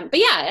 it's, but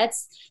yeah,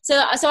 that's,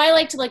 so I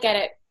like to look at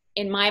it,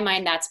 in my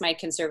mind, that's my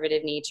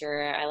conservative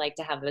nature. I like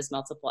to have those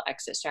multiple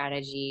exit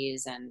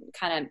strategies and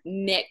kind of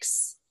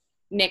mix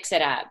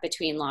it up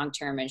between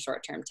long-term and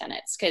short-term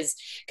tenants. Cause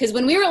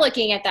when we were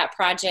looking at that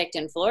project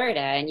in Florida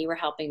and you were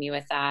helping me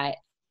with that,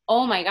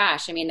 oh my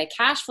gosh, I mean, the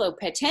cash flow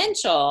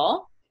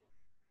potential,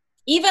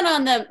 even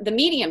on the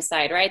medium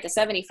side, right? The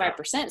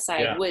 75%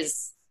 side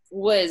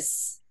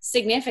was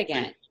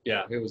significant.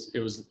 Yeah, it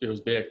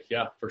was big.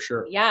 Yeah, for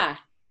sure. Yeah.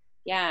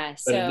 Yeah.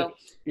 So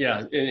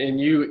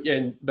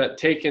but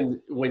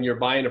when you're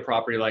buying a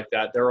property like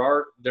that, there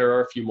are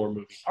a few more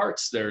moving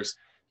parts. There's,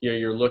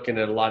 you're looking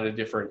at a lot of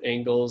different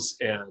angles,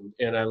 and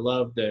I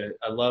love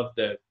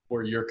the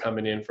where you're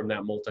coming in from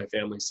that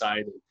multifamily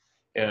side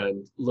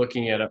and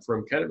looking at it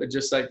from kind of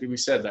just like we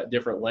said, that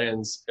different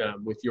lens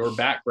with your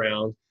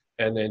background,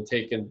 and then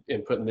taking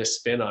and putting this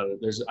spin on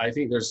it. I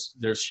think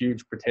there's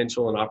huge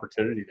potential and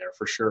opportunity there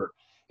for sure.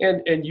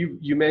 And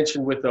you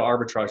mentioned with the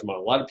arbitrage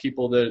model, a lot of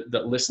people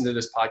that listen to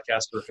this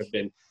podcast or have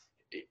been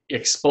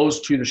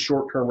exposed to the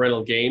short-term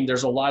rental game,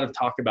 there's a lot of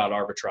talk about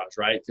arbitrage,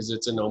 right? Because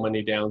it's a no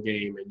money down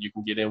game and you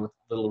can get in with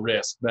little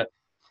risk, but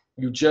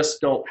you just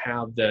don't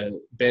have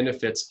the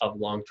benefits of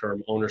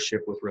long-term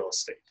ownership with real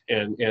estate.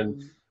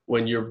 And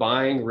when you're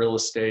buying real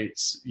estate,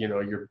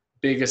 your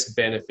biggest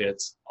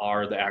benefits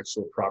are the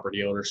actual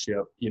property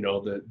ownership,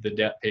 the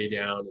debt pay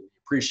down and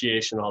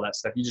appreciation, all that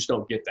stuff. You just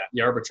don't get that.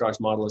 The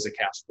arbitrage model is a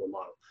cash flow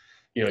model.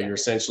 You're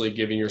essentially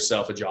giving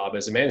yourself a job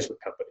as a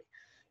management company.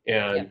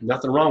 And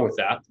nothing wrong with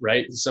that,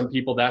 right? Some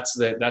people, that's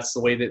the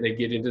way that they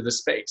get into the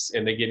space,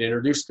 and they get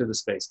introduced to the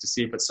space to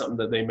see if it's something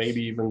that they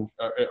maybe even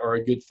are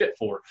a good fit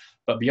for.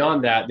 But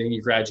beyond that, then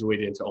you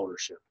graduate into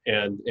ownership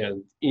and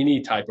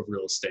any type of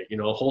real estate.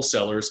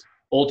 Wholesalers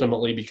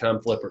ultimately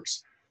become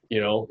flippers,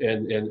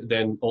 and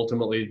then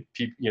ultimately,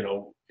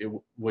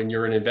 when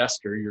you're an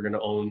investor, you're going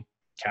to own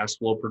cash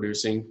flow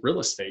producing real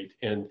estate.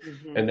 And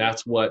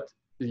that's what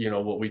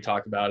we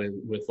talk about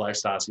with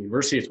Lifestyle Asset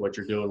University. It's what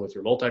you're doing with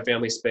your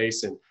multifamily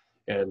space.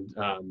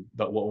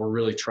 But what we're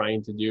really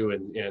trying to do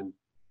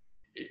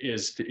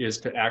is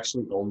to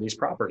actually own these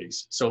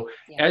properties. So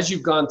as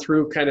you've gone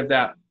through kind of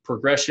that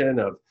progression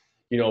of,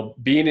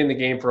 being in the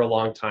game for a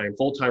long time,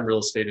 full-time real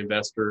estate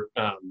investor,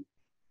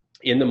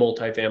 in the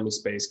multifamily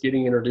space,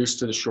 getting introduced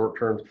to the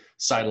short-term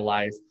side of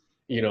life,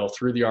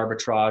 through the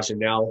arbitrage, and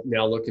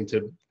now looking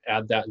to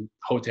add that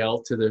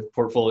hotel to the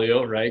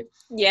portfolio, right?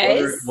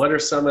 Yes. What are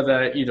some of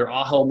the either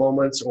aha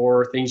moments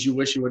or things you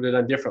wish you would have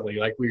done differently?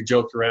 Like we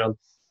joked around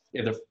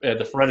at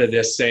the front of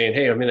this saying,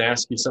 hey, I'm going to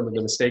ask you some of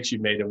the mistakes you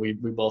made. And we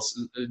both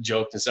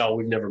joked and said, oh,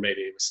 we've never made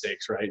any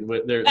mistakes, right?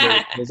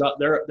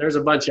 There's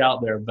a bunch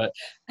out there, but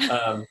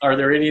are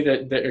there any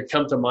that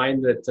come to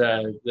mind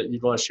that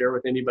you'd want to share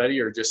with anybody,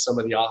 or just some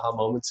of the aha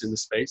moments in the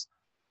space?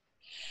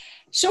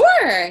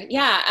 Sure.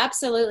 Yeah,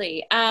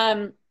 absolutely.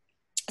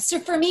 So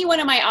for me,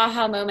 one of my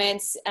aha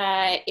moments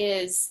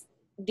is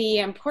the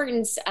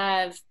importance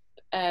of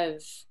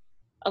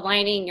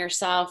aligning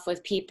yourself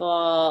with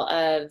people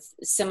of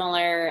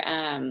similar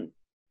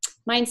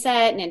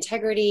mindset and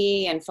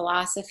integrity and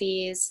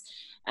philosophies,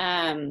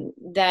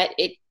 that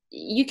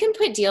you can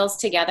put deals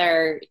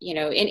together, in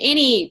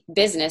any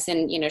business,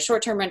 in,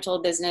 short-term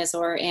rental business,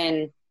 or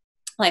in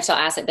lifestyle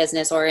asset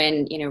business, or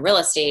in, real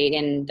estate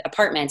and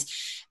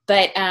apartments.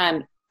 But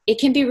it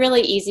can be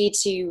really easy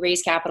to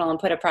raise capital and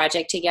put a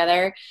project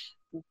together,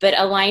 but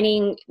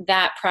aligning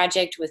that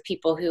project with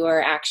people who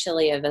are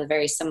actually of a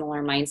very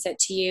similar mindset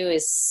to you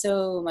is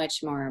so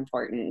much more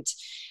important.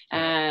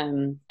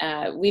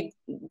 We've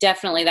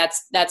definitely,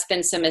 that's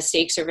been some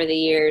mistakes over the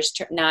years,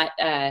 not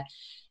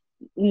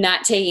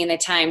taking the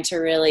time to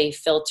really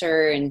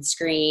filter and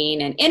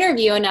screen and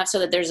interview enough so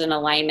that there's an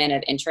alignment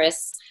of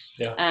interests.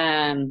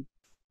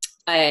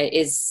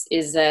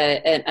 Is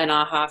an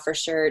aha for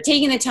sure.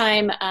 Taking the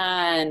time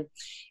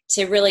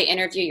to really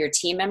interview your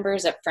team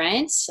members up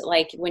front,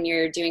 like when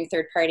you're doing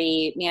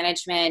third-party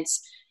management.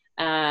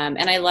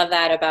 And I love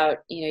that about,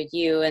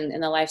 you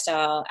and the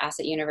Lifestyle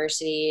Asset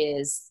University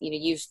is,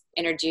 you've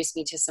introduced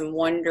me to some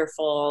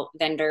wonderful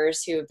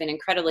vendors who have been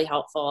incredibly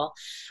helpful.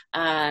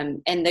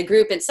 And the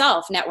group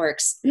itself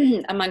networks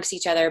amongst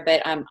each other,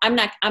 but I'm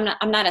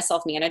not a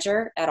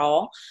self-manager at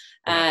all.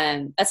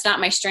 That's not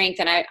my strength.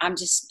 And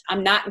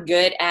I'm not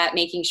good at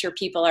making sure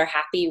people are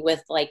happy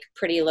with like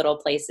pretty little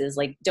places.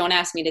 Like, don't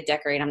ask me to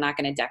decorate. I'm not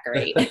going to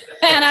decorate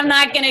and I'm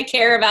not going to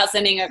care about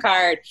sending a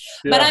card,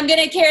 but I'm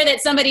going to care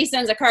that somebody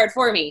sends a card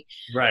for me.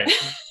 Right.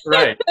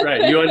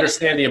 You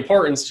understand the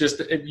importance,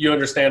 you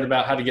understand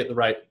about how to get the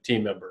right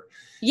team member.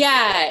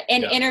 Yeah.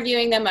 And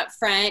interviewing them up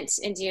front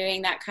and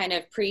doing that kind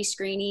of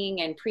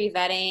pre-screening and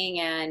pre-vetting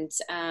and,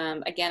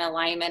 again,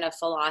 alignment of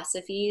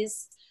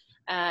philosophies.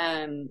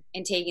 And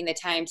taking the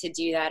time to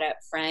do that up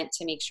front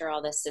to make sure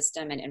all the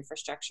system and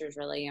infrastructure is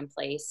really in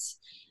place.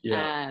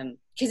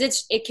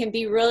 Because it can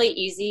be really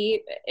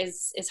easy,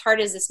 as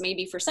hard as this may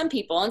be for some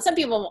people. And some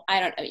people, I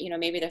don't,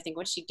 maybe they're thinking,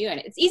 what's she doing?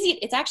 It's easy.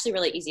 It's actually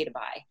really easy to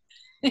buy.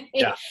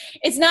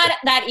 It's not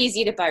that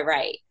easy to buy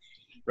right.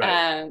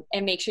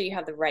 And make sure you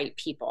have the right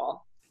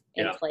people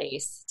in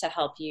place to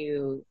help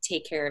you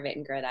take care of it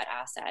and grow that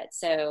asset.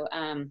 So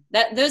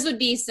those would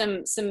be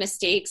some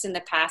mistakes in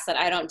the past that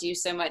I don't do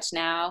so much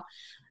now.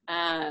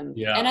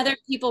 And other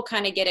people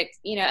kind of get it,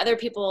 other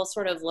people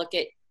sort of look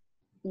at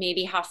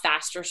maybe how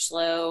fast or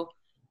slow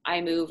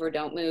I move or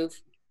don't move.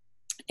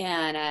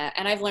 And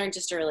I've learned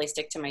just to really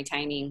stick to my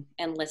timing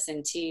and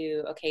listen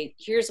to, okay,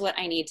 here's what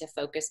I need to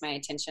focus my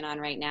attention on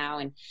right now.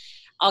 And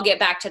I'll get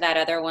back to that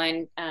other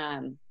one.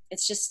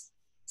 It's just,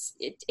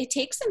 it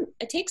takes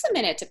a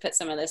minute to put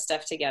some of this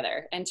stuff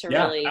together and to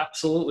really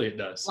absolutely it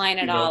does line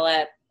it all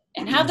up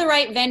and have the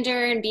right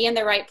vendor and be in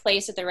the right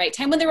place at the right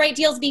time when the right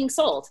deal's being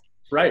sold.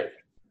 Right.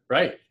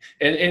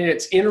 And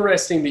it's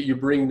interesting that you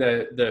bring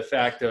the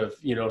fact of,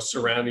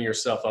 surrounding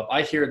yourself up.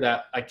 I hear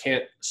that I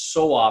can't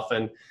so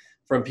often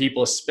from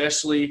people,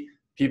 especially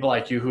people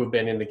like you who have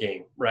been in the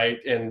game. Right.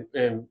 And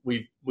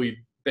we've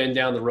been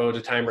down the road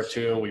a time or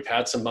two and we've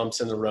had some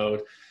bumps in the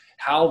road,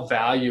 how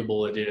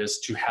valuable it is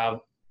to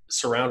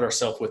surround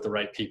ourselves with the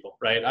right people,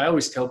 right? I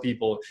always tell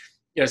people,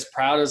 as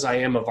proud as I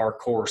am of our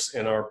course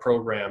and our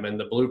program and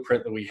the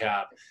blueprint that we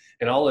have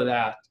and all of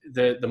that,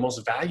 the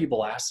most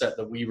valuable asset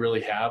that we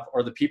really have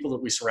are the people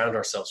that we surround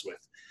ourselves with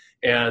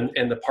and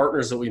the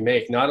partners that we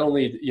make. Not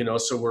only,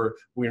 so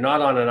we're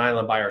not on an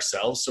island by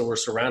ourselves, so we're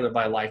surrounded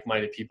by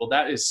like-minded people.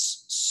 That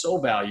is so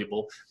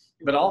valuable,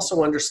 but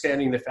also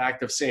understanding the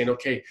fact of saying,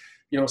 okay,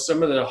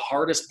 some of the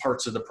hardest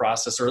parts of the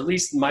process, or at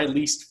least my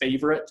least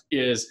favorite,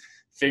 is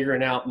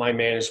figuring out my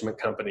management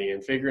company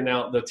and figuring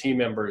out the team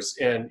members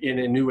and in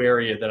a new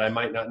area that I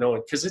might not know,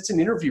 because it's an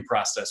interview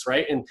process,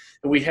 right? And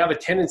we have a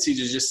tendency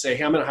to just say,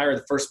 hey, I'm going to hire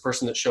the first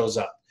person that shows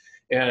up.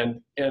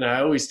 And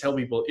I always tell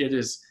people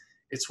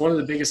it's one of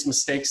the biggest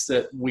mistakes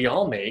that we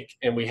all make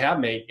and we have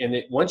made. And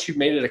once you've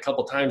made it a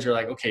couple times, you're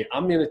like, okay,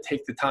 I'm going to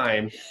take the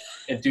time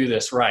and do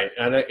this right.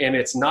 And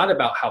it's not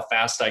about how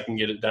fast I can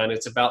get it done.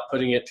 It's about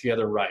putting it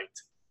together right.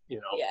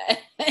 Yeah.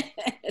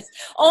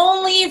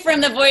 Only from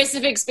the voice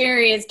of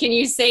experience can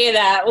you say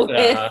that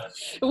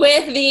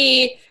with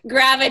the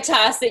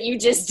gravitas that you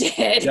just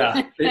did.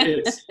 Yeah,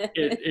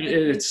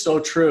 it's so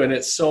true, and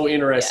it's so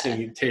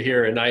interesting to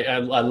hear. And I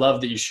love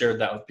that you shared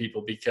that with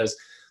people, because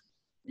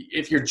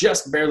if you're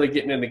just barely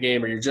getting in the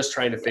game or you're just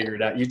trying to figure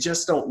it out, you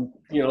just don't,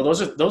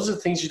 those are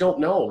things you don't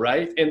know,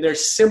 right? And they're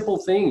simple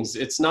things.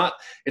 It's not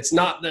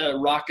the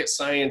rocket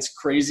science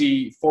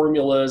crazy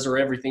formulas or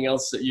everything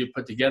else that you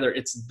put together.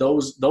 It's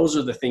those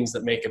are the things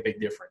that make a big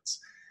difference.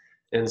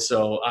 And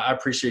so I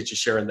appreciate you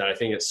sharing that. I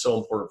think it's so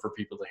important for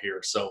people to hear.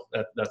 So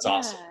that's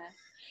awesome.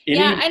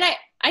 And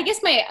I guess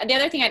the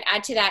other thing I'd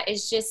add to that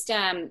is just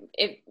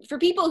for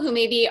people who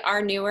maybe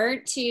are newer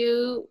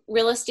to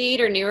real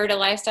estate or newer to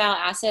lifestyle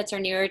assets or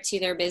newer to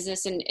their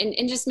business and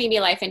just maybe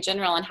life in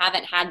general and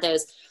haven't had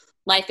those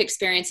life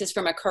experiences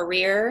from a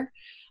career,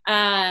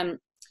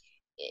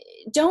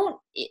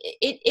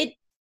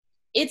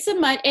 it's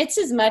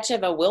as much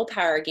of a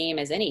willpower game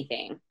as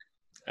anything.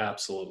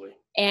 Absolutely.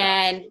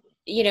 And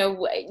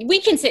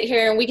we can sit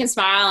here and we can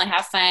smile and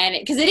have fun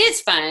because it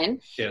is fun.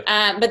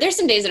 Yeah. But there's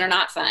some days that are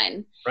not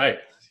fun. Right.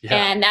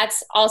 Yeah. And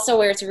that's also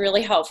where it's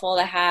really helpful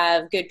to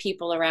have good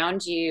people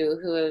around you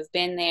who have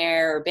been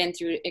there or been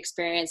through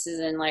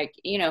experiences and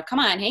come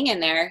on, hang in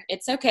there.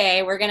 It's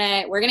okay. We're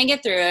going to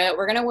get through it.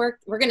 We're going to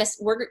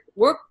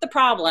work the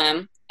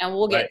problem and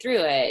we'll get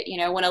through it.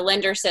 When a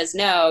lender says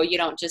no, you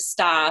don't just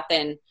stop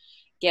and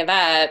give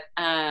up.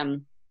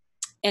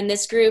 And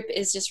this group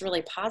is just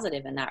really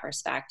positive in that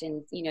respect.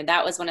 And,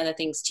 that was one of the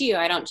things too.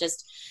 I don't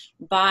just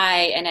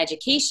buy an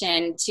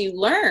education to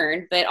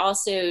learn, but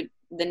also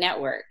the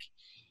network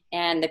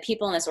and the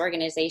people in this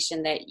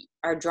organization that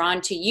are drawn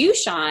to you,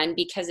 Sean,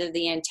 because of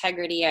the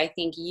integrity I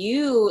think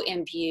you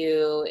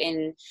imbue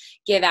and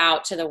give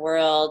out to the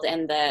world,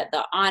 and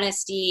the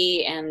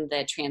honesty and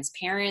the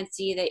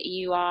transparency that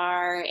you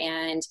are,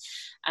 and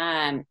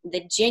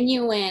the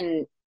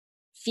genuine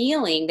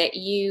feeling that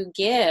you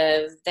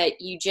give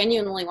that you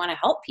genuinely want to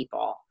help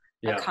people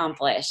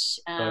accomplish.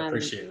 I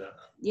appreciate that.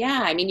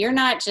 Yeah. I mean, you're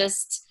not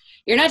just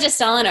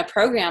selling a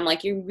program.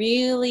 You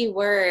really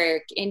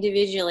work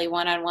individually,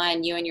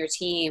 one-on-one, you and your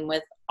team,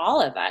 with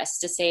all of us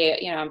to say,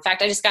 in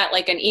fact, I just got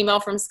an email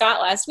from Scott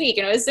last week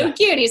and it was so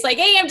cute. He's like,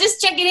 hey, I'm just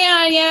checking in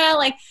on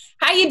you.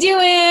 How you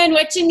doing?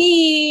 What you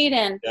need?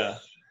 And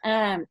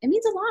it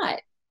means a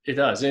lot. It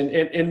does. And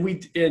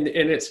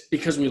it's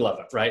because we love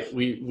it, right?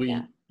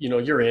 We're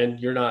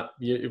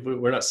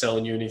not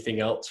selling you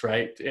anything else.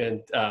 Right.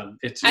 And, I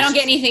don't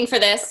get anything for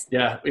this.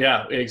 Yeah,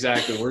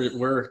 exactly.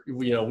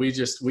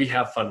 We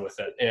have fun with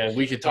it, and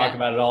we could talk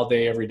about it all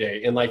day, every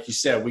day. And like you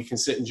said, we can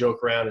sit and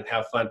joke around and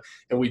have fun,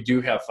 and we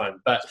do have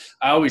fun. But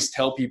I always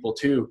tell people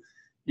too,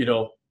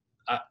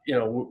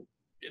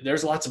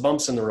 there's lots of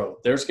bumps in the road.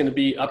 There's going to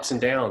be ups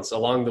and downs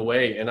along the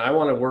way. And I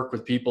want to work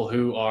with people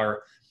who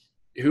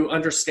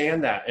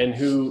understand that, and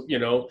who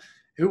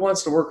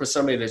wants to work with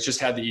somebody that's just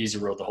had the easy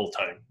road the whole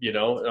time.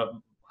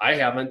 I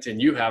haven't,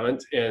 and you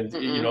haven't. And,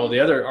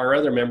 our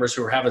other members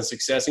who are having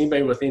success,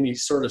 anybody with any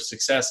sort of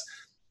success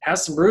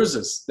has some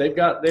bruises. They've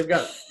got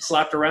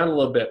slapped around a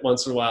little bit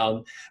once in a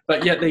while,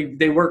 but yet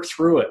they work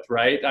through it.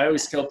 Right. I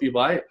always tell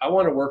people, I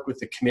want to work with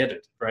the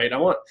committed, right? I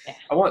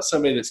want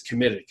somebody that's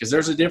committed, because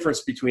there's a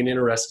difference between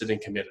interested and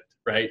committed.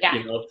 Right.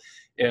 Yeah.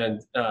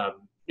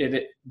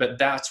 But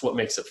that's what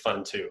makes it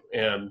fun too.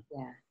 And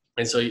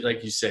so,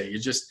 like you say,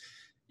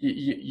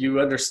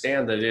 you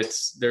understand that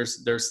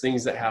there's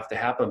things that have to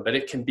happen, but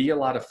it can be a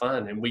lot of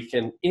fun,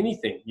 and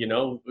anything,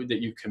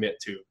 that you commit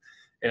to,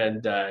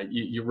 and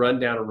you run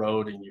down a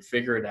road and you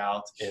figure it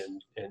out,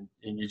 and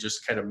you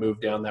just kind of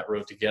move down that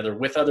road together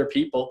with other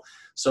people,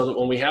 so that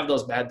when we have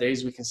those bad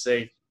days, we can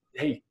say,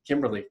 hey,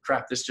 Kimberly,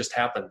 crap, this just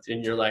happened.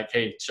 And you're like,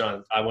 hey,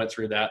 Sean, I went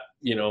through that,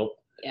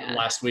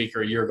 last week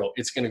or a year ago.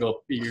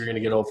 You're going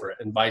to get over it,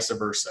 and vice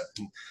versa.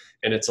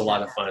 And it's a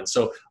lot of fun.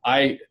 So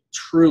I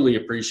truly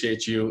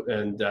appreciate you.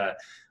 And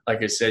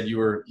like I said,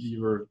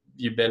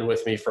 you've been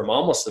with me from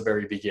almost the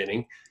very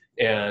beginning,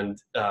 and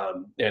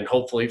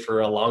hopefully for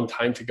a long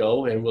time to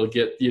go. And we'll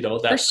get,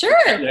 that for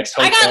sure. Next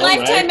hotel, I got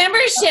lifetime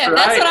membership.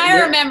 That's what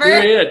I remember.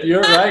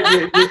 You're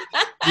right.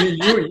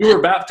 You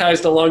were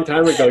baptized a long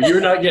time ago.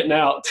 You're not getting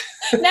out.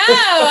 No,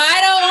 I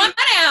don't want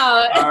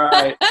out.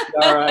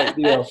 All right.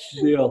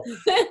 Deal.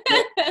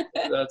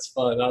 That's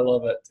fun. I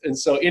love it. And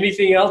so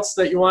anything else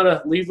that you want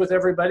to leave with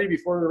everybody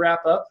before we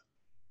wrap up?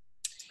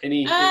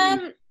 Yeah,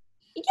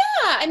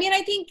 I mean,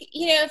 I think,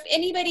 if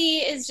anybody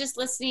is just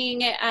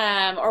listening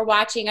or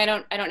watching, I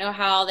don't know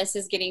how this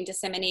is getting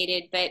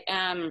disseminated, but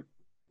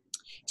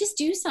just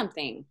do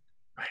something.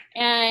 Right.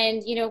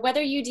 And, you know,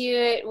 whether you do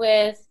it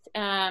with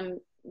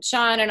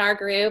Sean and our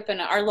group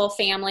and our little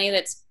family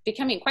that's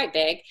becoming quite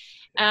big,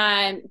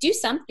 do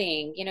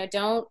something. You know,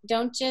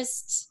 don't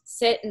just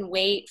sit and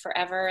wait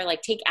forever.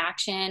 Like, take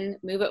action,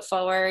 move it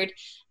forward.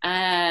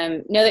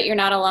 Know that you're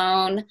not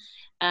alone.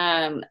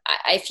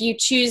 If you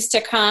choose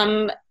to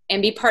come and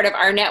be part of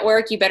our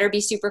network, you better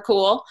be super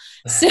cool.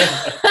 So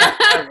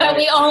Right.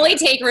 we only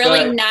take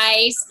really Right.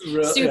 nice,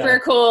 super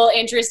cool,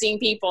 interesting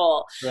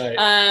people.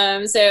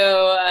 Right.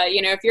 So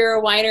you know, if you're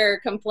a whiner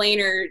or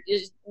complainer,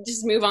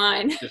 just move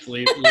on. Just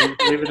leave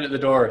it at the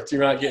door.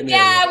 You're not getting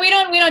Yeah, in. we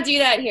don't do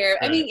that here.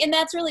 Right. I mean, and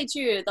that's really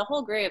true. The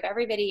whole group,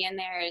 everybody in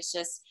there is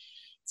just,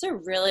 it's a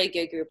really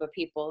good group of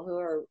people who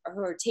are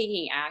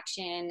taking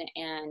action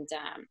and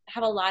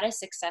have a lot of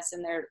success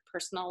in their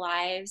personal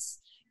lives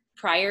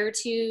prior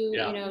to you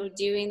know,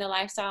 doing the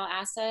lifestyle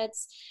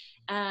assets.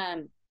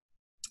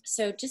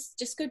 So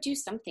just go do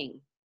something.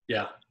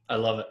 Yeah, I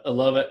love it.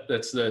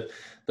 That's the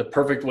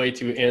perfect way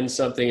to end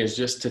something, is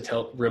just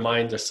to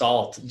remind us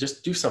all to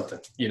just do something,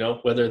 you know,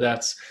 whether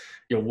that's,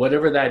 you know,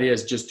 whatever that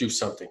is, just do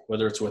something,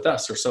 whether it's with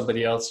us or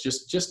somebody else,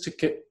 just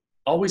to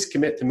always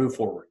commit to move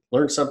forward,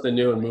 learn something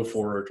new and move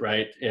forward.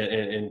 Right.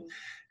 And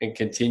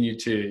continue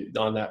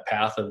on that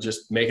path of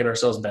just making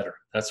ourselves better.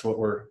 That's what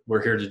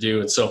we're here to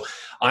do. And so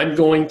I'm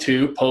going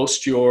to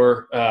post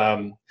your,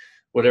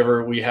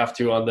 whatever we have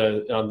to in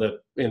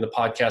the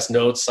podcast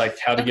notes, like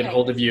how to get a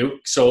hold of you.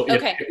 So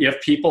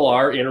if people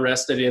are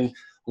interested in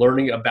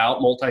learning about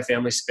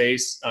multifamily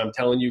space, I'm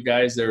telling you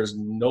guys, there's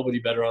nobody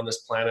better on this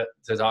planet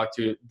to talk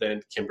to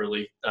than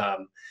Kimberly.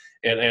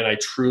 And I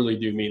truly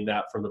do mean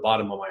that from the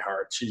bottom of my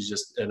heart. She's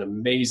just an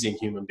amazing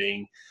human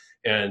being,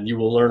 and you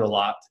will learn a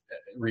lot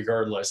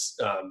regardless.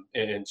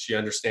 And she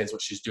understands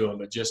what she's doing,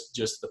 but just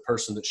the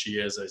person that she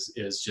is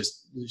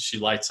just, she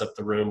lights up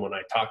the room when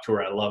I talk to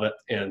her. I love it.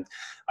 And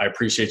I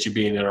appreciate you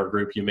being in our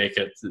group. You make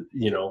it,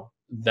 you know,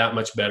 that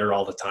much better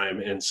all the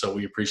time. And so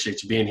we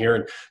appreciate you being here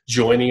and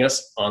joining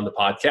us on the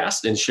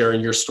podcast and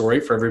sharing your story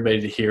for everybody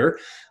to hear.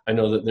 I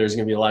know that there's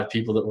going to be a lot of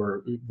people that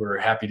were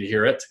happy to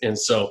hear it. And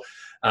so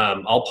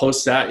I'll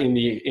post that in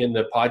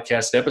the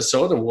podcast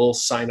episode, and we'll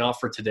sign off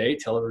for today.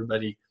 Tell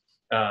everybody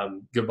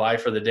goodbye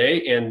for the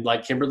day. And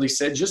like Kimberly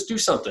said, just do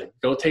something.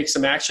 Go take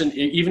some action,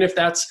 even if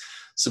that's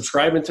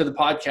subscribing to the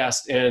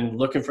podcast and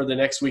looking for the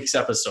next week's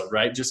episode,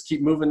 right? Just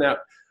keep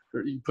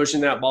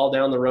pushing that ball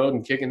down the road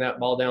and kicking that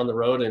ball down the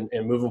road and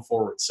moving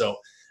forward. So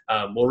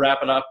we'll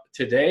wrap it up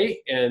today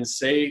and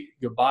say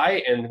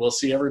goodbye, and we'll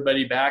see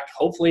everybody back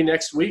hopefully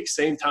next week,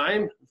 same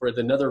time, with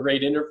another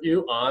great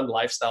interview on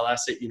Lifestyle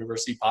Asset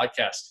University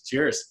podcast.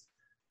 Cheers.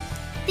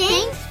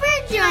 Thanks for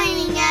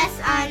joining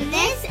us on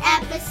this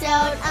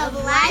episode of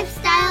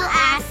Lifestyle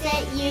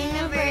Asset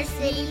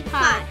University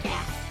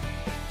podcast.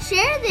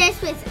 Share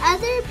this with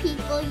other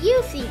people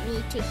you think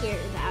need to hear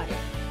about it.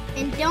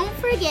 And don't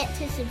forget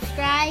to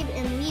subscribe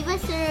and leave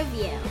us a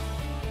review.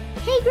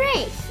 Hey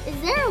Grace, is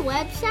there a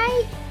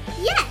website?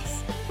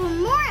 Yes! For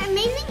more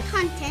amazing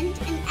content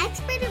and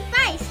expert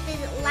advice,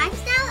 visit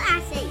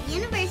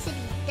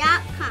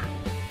lifestyleassetuniversity.com.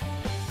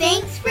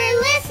 Thanks for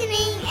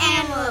listening,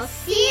 and we'll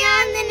see